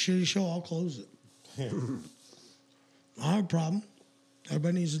putting up a shitty show, I'll close it. I don't have a problem.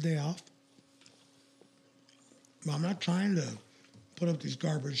 Everybody needs a day off. But I'm not trying to put up these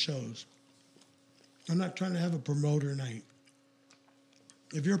garbage shows. I'm not trying to have a promoter night.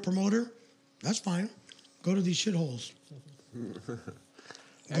 If you're a promoter, that's fine. Go to these shitholes.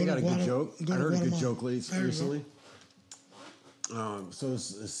 I got a good joke. I heard a good joke recently. So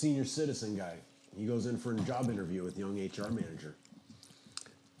this a senior citizen guy, he goes in for a job interview with the young HR manager.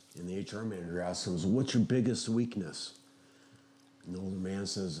 And the HR manager asks him, what's your biggest weakness? And the older man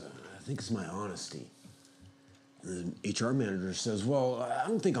says, I think it's my honesty. And the HR manager says, well, I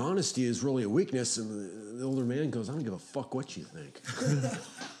don't think honesty is really a weakness. And the older man goes, I don't give a fuck what you think.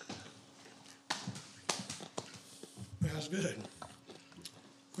 That's good.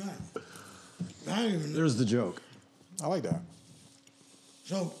 Right. There's the joke. I like that.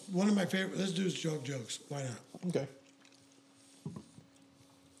 So, one of my favorite, let's do jokes. Why not? Okay.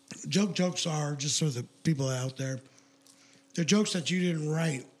 Jokes are, just so the people out there, they're jokes that you didn't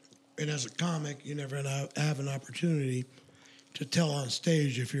write, and as a comic, you never have an opportunity to tell on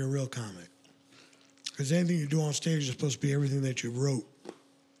stage if you're a real comic. Because anything you do on stage is supposed to be everything that you wrote.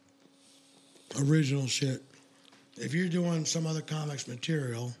 Original shit. If you're doing some other comic's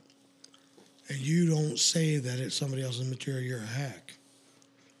material and you don't say that it's somebody else's material, you're a hack.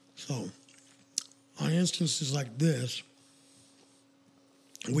 So, on instances like this,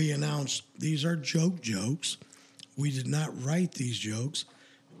 we announced these are jokes. We did not write these jokes.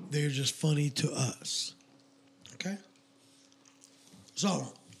 They're just funny to us. Okay?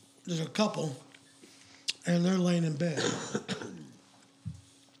 So, there's a couple, and they're laying in bed.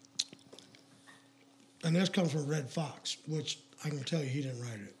 And this comes from Red Fox, which I can tell you he didn't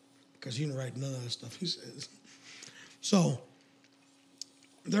write it because he didn't write none of that stuff he says. So,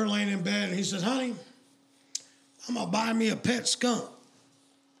 they're laying in bed, and he says, honey, I'm going to buy me a pet skunk.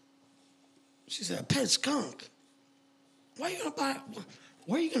 She said, a pet skunk? Why are you going to buy it?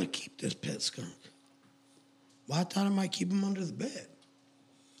 Where are you going to keep this pet skunk? Well, I thought I might keep him under the bed.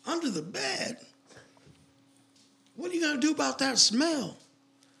 Under the bed? What are you going to do about that smell?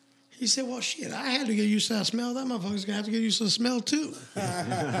 He said, well, shit, I had to get used to that smell. That motherfucker's going to have to get used to the smell, too.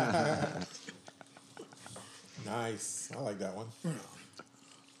 Nice. I like that one. Yeah.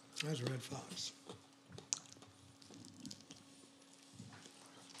 That's Red Fox.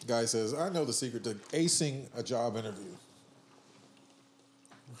 Guy says, I know the secret to acing a job interview.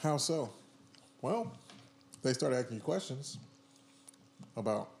 How so? Well, they start asking you questions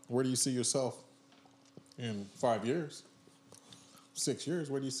about where do you see yourself in 5 years, 6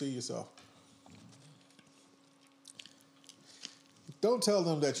 years? Where do you see yourself? Don't tell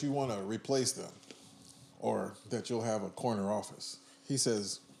them that you want to replace them or that you'll have a corner office. He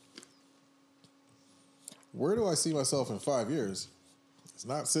says, where do I see myself in 5 years? It's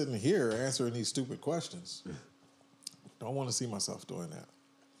not sitting here answering these stupid questions. Don't want to see myself doing that.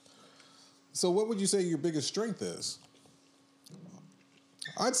 So what would you say your biggest strength is?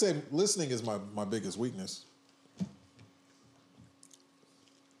 I'd say listening is my biggest weakness.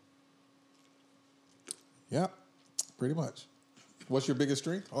 Yeah, pretty much. What's your biggest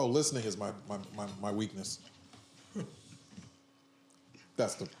strength? Oh, listening is my weakness.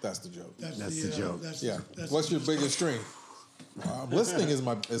 That's the joke. That's the joke. What's your biggest strength? Listening is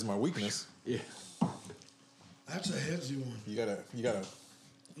my weakness. Yeah. That's a headsy one. You gotta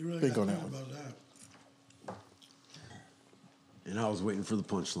You really think got on to that think one. about that. And I was waiting for the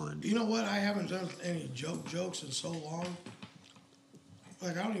punchline. You know what? I haven't done any jokes in so long.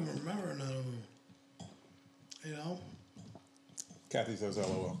 Like, I don't even remember none of them. You know? Kathy says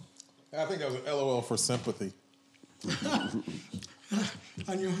LOL. I think that was LOL for sympathy.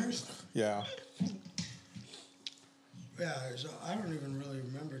 On yours? Yeah. Yeah, so I don't even really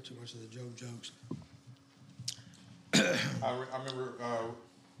remember too much of the joke jokes. I remember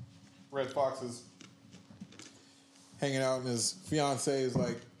Red Fox is hanging out, and his fiance is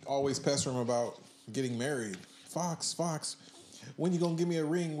like always pestering him about getting married. Fox, when you gonna give me a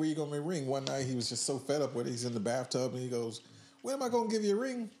ring? Where you gonna give me a ring? One night he was just so fed up with it. He's in the bathtub and he goes, "When am I gonna give you a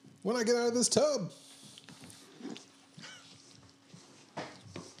ring? When I get out of this tub."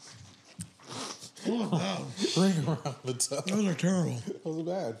 Oh, wow. Ring around the tub. Those are terrible. Those are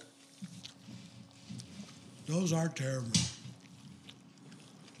bad. Those are terrible.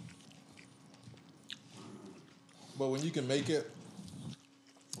 But when you can make it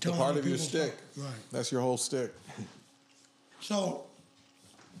the Telling part other of your people stick, stuff. Right. that's your whole stick. So,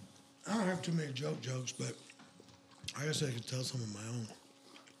 I don't have too many jokes, but I guess I could tell some of my own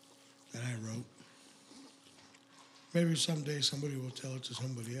that I wrote. Maybe someday somebody will tell it to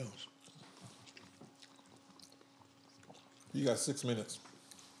somebody else. You got 6 minutes.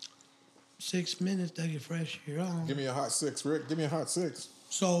 6 minutes to get fresh here on. Give me a hot 6, Rick. Give me a hot 6.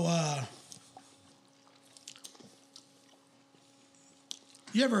 So,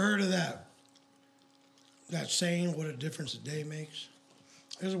 you ever heard of that saying, what a difference a day makes?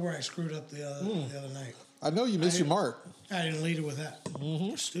 This is where I screwed up the other night. I know you missed your mark. I didn't lead it with that.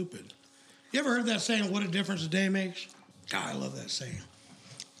 Mm-hmm. Stupid. You ever heard that saying, what a difference a day makes? God, I love that saying.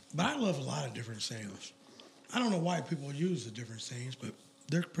 But I love a lot of different sayings. I don't know why people use the different sayings, but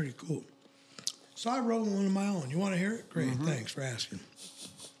they're pretty cool. So I wrote one of my own. You want to hear it? Great. Thanks for asking.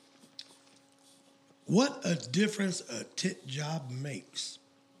 What a difference a tit job makes.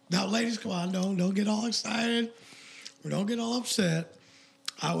 Now, ladies, come on. Don't get all excited. Or don't get all upset.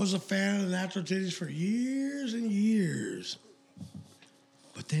 I was a fan of the natural titties for years and years.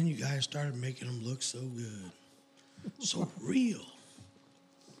 But then you guys started making them look so good. So real.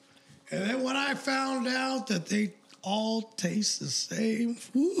 And then when I found out that they all taste the same,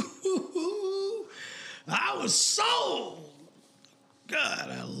 I was sold. God,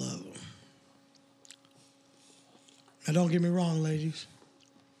 I love them. Now, don't get me wrong, ladies.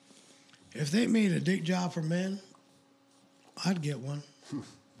 If they made a dick job for men, I'd get one.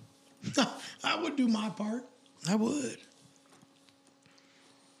 I would do my part. I would.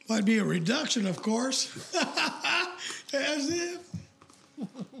 Might be a reduction, of course. As if.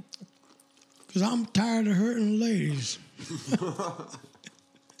 Because I'm tired of hurting ladies.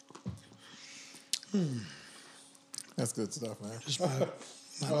 That's good stuff, man. Just my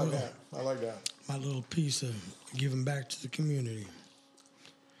I like that. My little piece of giving back to the community.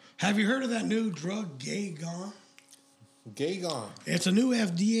 Have you heard of that new drug, Gay-Gon? Gay-Gon. It's a new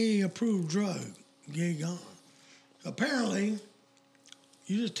FDA-approved drug, Gay-Gon. Apparently,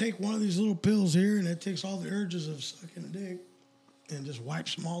 you just take one of these little pills here, and it takes all the urges of sucking dick and just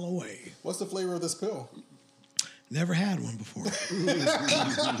wipes them all away. What's the flavor of this pill? Never had one before.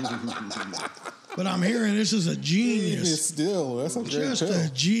 But I'm hearing this is a genius. Still, that's a great Just pill. a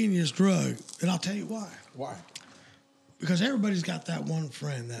genius drug. And I'll tell you why. Why? Because everybody's got that one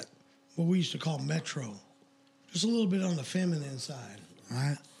friend that, what we used to call Metro. Just a little bit on the feminine side,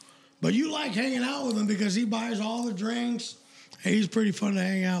 right? But you like hanging out with him because he buys all the drinks. And he's pretty fun to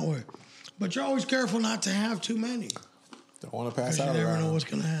hang out with. But you're always careful not to have too many. Don't want to pass Because out you never around. know what's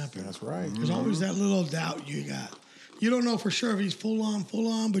going to happen. That's right. There's always that little doubt you got. You don't know for sure if he's full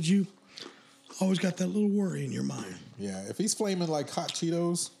on, but you always got that little worry in your mind. Yeah, if he's flaming like hot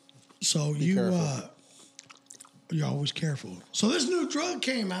Cheetos, So you're always careful. So this new drug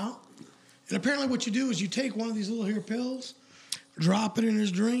came out, and apparently what you do is you take one of these little hair pills, drop it in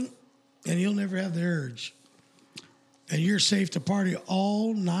his drink, and you'll never have the urge. And you're safe to party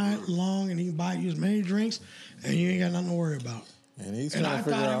all night long, and you can buy you as many drinks, and you ain't got nothing to worry about. and he's And trying I to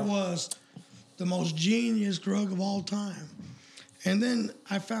figure thought out. it was the most genius drug of all time. And then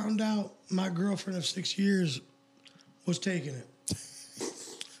I found out my girlfriend of 6 years was taking it.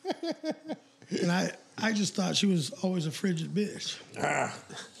 And I just thought she was always a frigid bitch.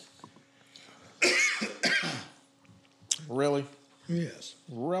 Really? Yes.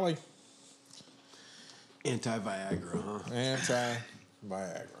 Really? Anti-Viagra, huh?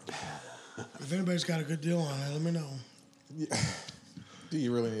 Anti-Viagra. If anybody's got a good deal on it, let me know. Do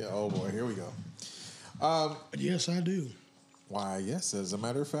you really need? Oh boy, here we go. But yes, I do. Why? Yes, as a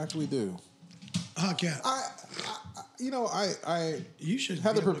matter of fact, we do. Hotcat. I You should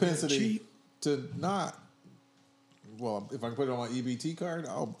have the be able to get it propensity cheap. to not. Well, if I can put it on my EBT card,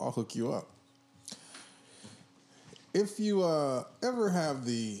 I'll hook you up. If you ever have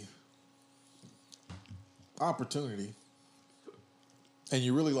the opportunity and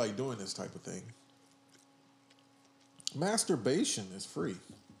you really like doing this type of thing, masturbation is free.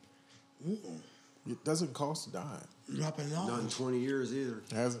 It doesn't cost a dime. Dropping Not in knowledge. 20 years either.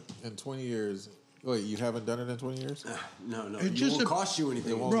 It hasn't in 20 years. Wait, you haven't done it in 20 years? No. It It just won't a- cost you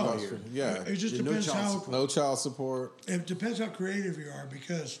anything. It won't Bro, cost you. Yeah. It just No depends child how. support. No child support. It depends how creative you are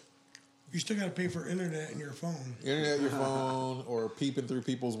because you still got to pay for internet and your phone. Internet, your phone, or peeping through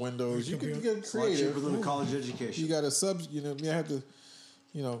people's windows. You can get It's a lot cheaper creative. than a college education. You got to you have to,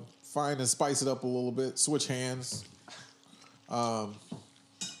 find and spice it up a little bit, switch hands. But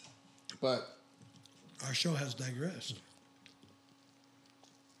Our show has digressed.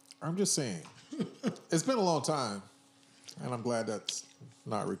 I'm just saying, it's been a long time, and I'm glad that's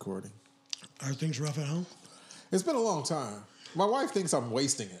not recording. Are things rough at home? It's been a long time. My wife thinks I'm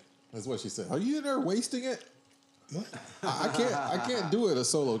wasting it. That's what she said. Are you in there wasting it? What? I can't do it a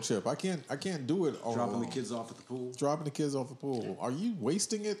solo trip. I can't do it all Dropping alone. the kids off at the pool. Dropping the kids off the pool. Are you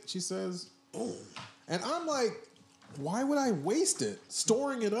wasting it? She says. Oh, And I'm like, why would I waste it?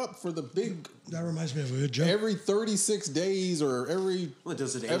 Storing it up for the big that reminds me of a good joke. every 36 days or every Well,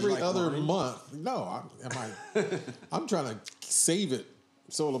 does it age every like other wine? month. No, I'm trying to save it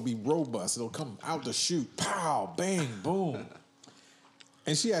so it'll be robust. It'll come out the chute. Pow, bang, boom.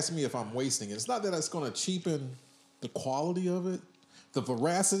 And she asked me if I'm wasting it. It's not that it's going to cheapen the quality of it, the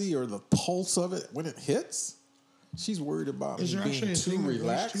veracity or the pulse of it when it hits. She's worried about Is me there being actually a too thing with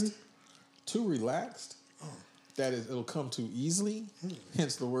relaxed. wasting? Too relaxed. That it'll come too easily.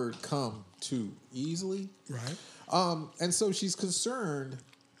 Hence the word "come too easily." Right. And so she's concerned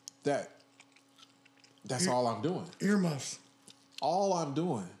that that's all I'm doing. Earmuffs. All I'm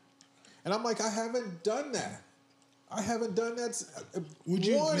doing. And I'm like, I haven't done that. I haven't done that. Would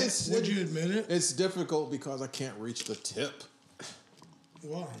you admit it? It's difficult because I can't reach the tip.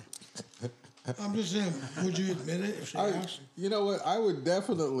 Wow. I'm just saying, would you admit it if she asked? You know what? I would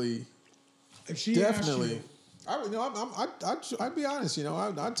definitely. If she Definitely. asked I would. I'd be honest.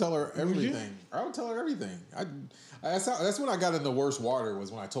 I'd tell her you? everything. I would tell her everything. That's when I got in the worst water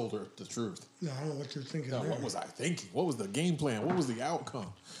was when I told her the truth. you, no, I don't know what you're thinking. Now, there. what was I thinking? What was the game plan? What was the outcome?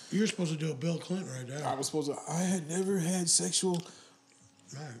 You're supposed to do a Bill Clinton right there. I was supposed to. I had never had sexual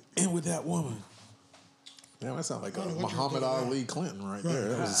Right. in with that woman. Damn, that sounds like I a don't know what you're Muhammad thinking Ali Clinton right there.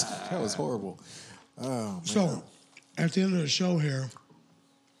 That was horrible. Oh, man. So, at the end of the show here,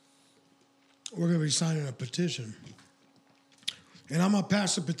 we're going to be signing a petition. And I'm going to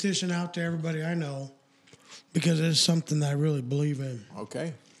pass the petition out to everybody I know because it's something that I really believe in.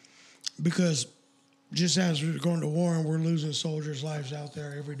 Okay. Because just as we're going to war and we're losing soldiers' lives out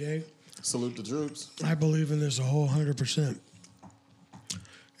there every day, Salute the troops. I believe in this a whole 100%.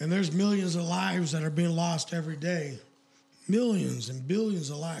 And there's millions of lives that are being lost every day. Millions and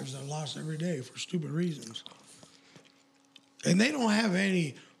billions of lives that are lost every day for stupid reasons. And they don't have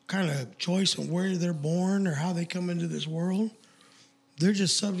any kind of choice in where they're born or how they come into this world. They're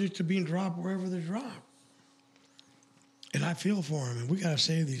just subject to being dropped wherever they're dropped. And I feel for them, and we got to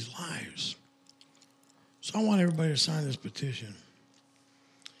save these lives. So I want everybody to sign this petition.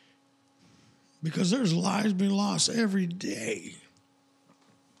 Because there's lives being lost every day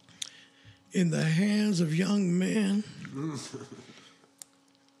in the hands of young men,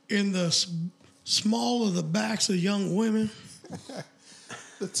 in the small of the backs of young women,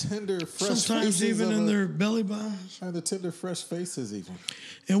 The tender, fresh sometimes faces even of in a- their belly buttons. And the tender, fresh faces even.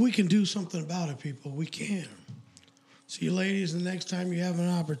 And we can do something about it, people. We can. See, ladies, the next time you have an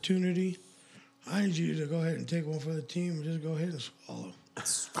opportunity, I need you to go ahead and take one for the team and just go ahead and swallow.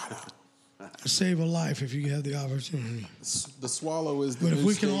 Save a life if you have the opportunity. The swallow is the But if new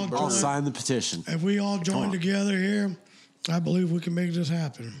we can state all bird. I'll join- sign the petition. If we all join together here, I believe we can make this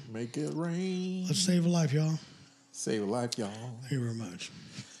happen. Make it rain. Let's save a life, y'all. Save a life, y'all. Thank you very much.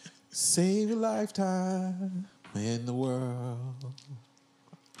 Save a lifetime in the world.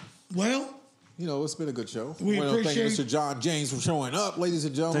 Well, You know, it's been a good show. We wanna thank appreciate- Mr. John James for showing up, ladies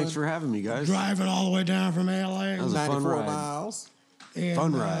and gentlemen. Thanks for having me, guys. driving all the way down from LA. was a fun 94 ride. miles. And,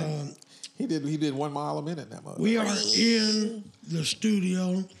 Fun ride. He did 1 mile a minute in that mother. we are in the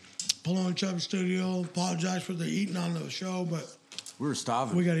studio, Palone Chubby Studio. Apologize for the eating on the show, but We were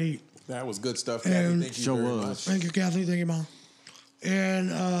starving. we got to eat. That was good stuff, And- Kathy. Thank you Sure very was. much. Thank you, Kathy. Thank you, Mom.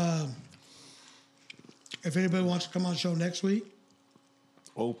 And if anybody wants to come on the show next week,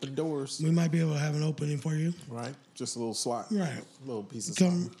 Open doors. we might be able to have an opening for you. Right? Just a little slot. Right. A little piece of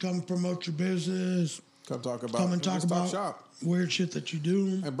Come promote your business. Come talk about Come and talk just about shop. weird shit that you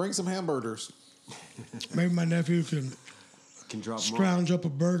do. And bring some hamburgers Maybe my nephew can Can drop 'em off. scrounge up a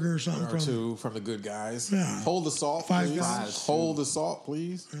burger or something or from. two from the good guys. Yeah. Hold the salt, Five please. Guys. Hold the salt,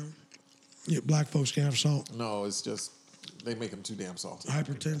 please. Yeah, black folks can't have salt. No, it's just they make them too damn salty.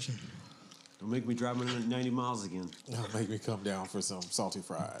 Hypertension. Don't make me drive 90 miles again. It'll make me come down for some salty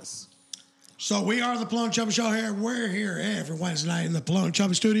fries. So we are the Pelone Chubby Show here. We're here every Wednesday night in the Pelone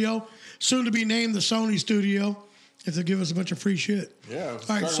Chubby Studio, soon to be named the Sony Studio, if they give us a bunch of free shit. Yeah,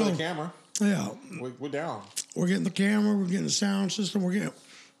 all right. So with the camera. Yeah, We're down. we're getting the camera. We're getting the sound system. We're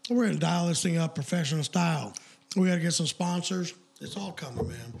gonna dial this thing up professional style. We got to get some sponsors. It's all coming,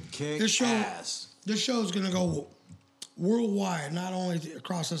 man. This show is gonna go worldwide, not only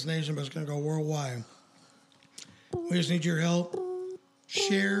across this nation, but it's gonna go worldwide. We just need your help.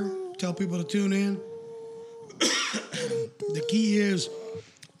 Share, tell people to tune in. The key is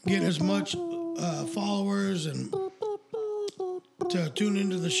getting as much followers and to tune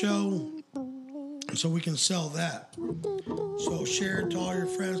into the show so we can sell that. So share it to all your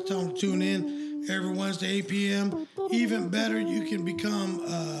friends. Tell them to tune in every Wednesday, 8 p.m. Even better, you can become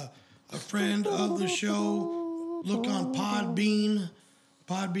a friend of the show. Look on Podbean,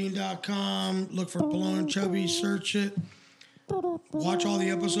 podbean.com. Look for Pelone Chubby, search it. Watch all the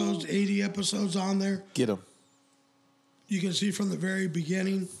episodes, 80 episodes on there. Get them. You can see from the very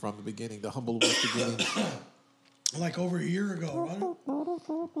beginning. From the beginning, the humble beginning. Like over a year ago,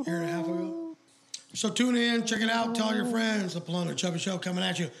 right? Year and a half ago. So tune in, check it out, tell your friends. The Pelone Chubby Show coming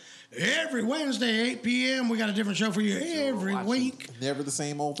at you every Wednesday, 8 p.m. We got a different show for you every week. Never the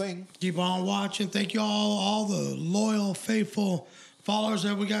same old thing. Keep on watching. Thank you all the loyal, faithful followers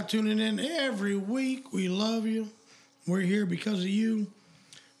that we got tuning in every week. We love you. We're here because of you.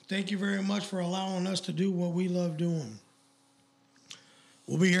 Thank you very much for allowing us to do what we love doing.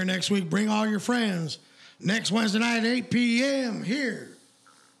 We'll be here next week. Bring all your friends. Next Wednesday night, 8 p.m. here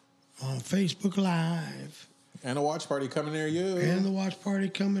on Facebook Live. And a watch party coming near you. And the watch party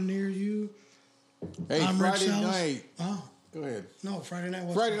coming near you. Hey, I'm Friday Rick Sells. night. Oh, Go ahead. no, Friday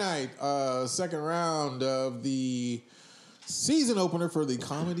night. Friday night, second round of the season opener for the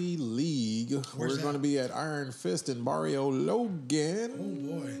Comedy League. Where's We're that? going to be at Iron Fist in Barrio Logan.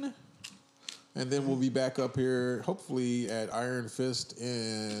 Oh, boy. And then we'll be back up here, hopefully, at Iron Fist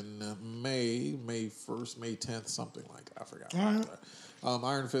in May 1st, May 10th, something like that. I forgot. All right.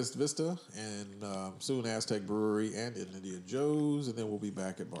 Iron Fist Vista, and soon Aztec Brewery and India Joe's, and then we'll be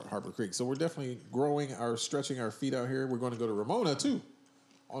back at Harbor Creek. So we're definitely stretching our feet out here. We're going to go to Ramona, too,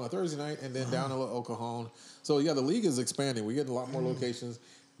 on a Thursday night, and then down to El Cajon. So, yeah, the league is expanding. We're getting a lot more locations,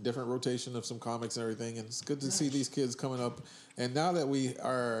 different rotation of some comics and everything, and it's good to see these kids coming up. And now that we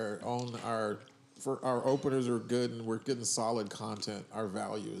are on our openers are good and we're getting solid content, our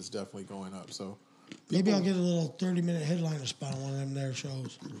value is definitely going up. So Maybe I'll get a little 30-minute headliner spot on one of them there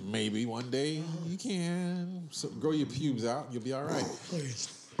shows. maybe one day you can grow your pubes out. You'll be all right.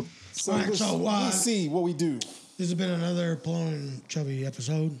 Please. So, All right, let's see what we do. This has been another Pelone Chubby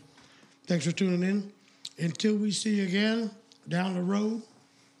episode. Thanks for tuning in. Until we see you again down the road.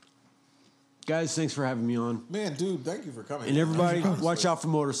 Guys, thanks for having me on. Man, dude, thank you for coming. And everybody, watch out for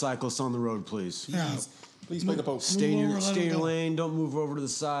motorcyclists on the road, please. Yeah. Please play the post. Stay in over, let your them go. lane. Don't move over to the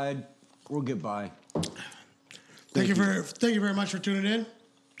side. We'll get by. Thank you very much for tuning in.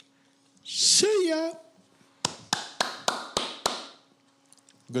 See ya.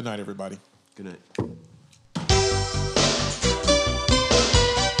 Good night, everybody. Good night.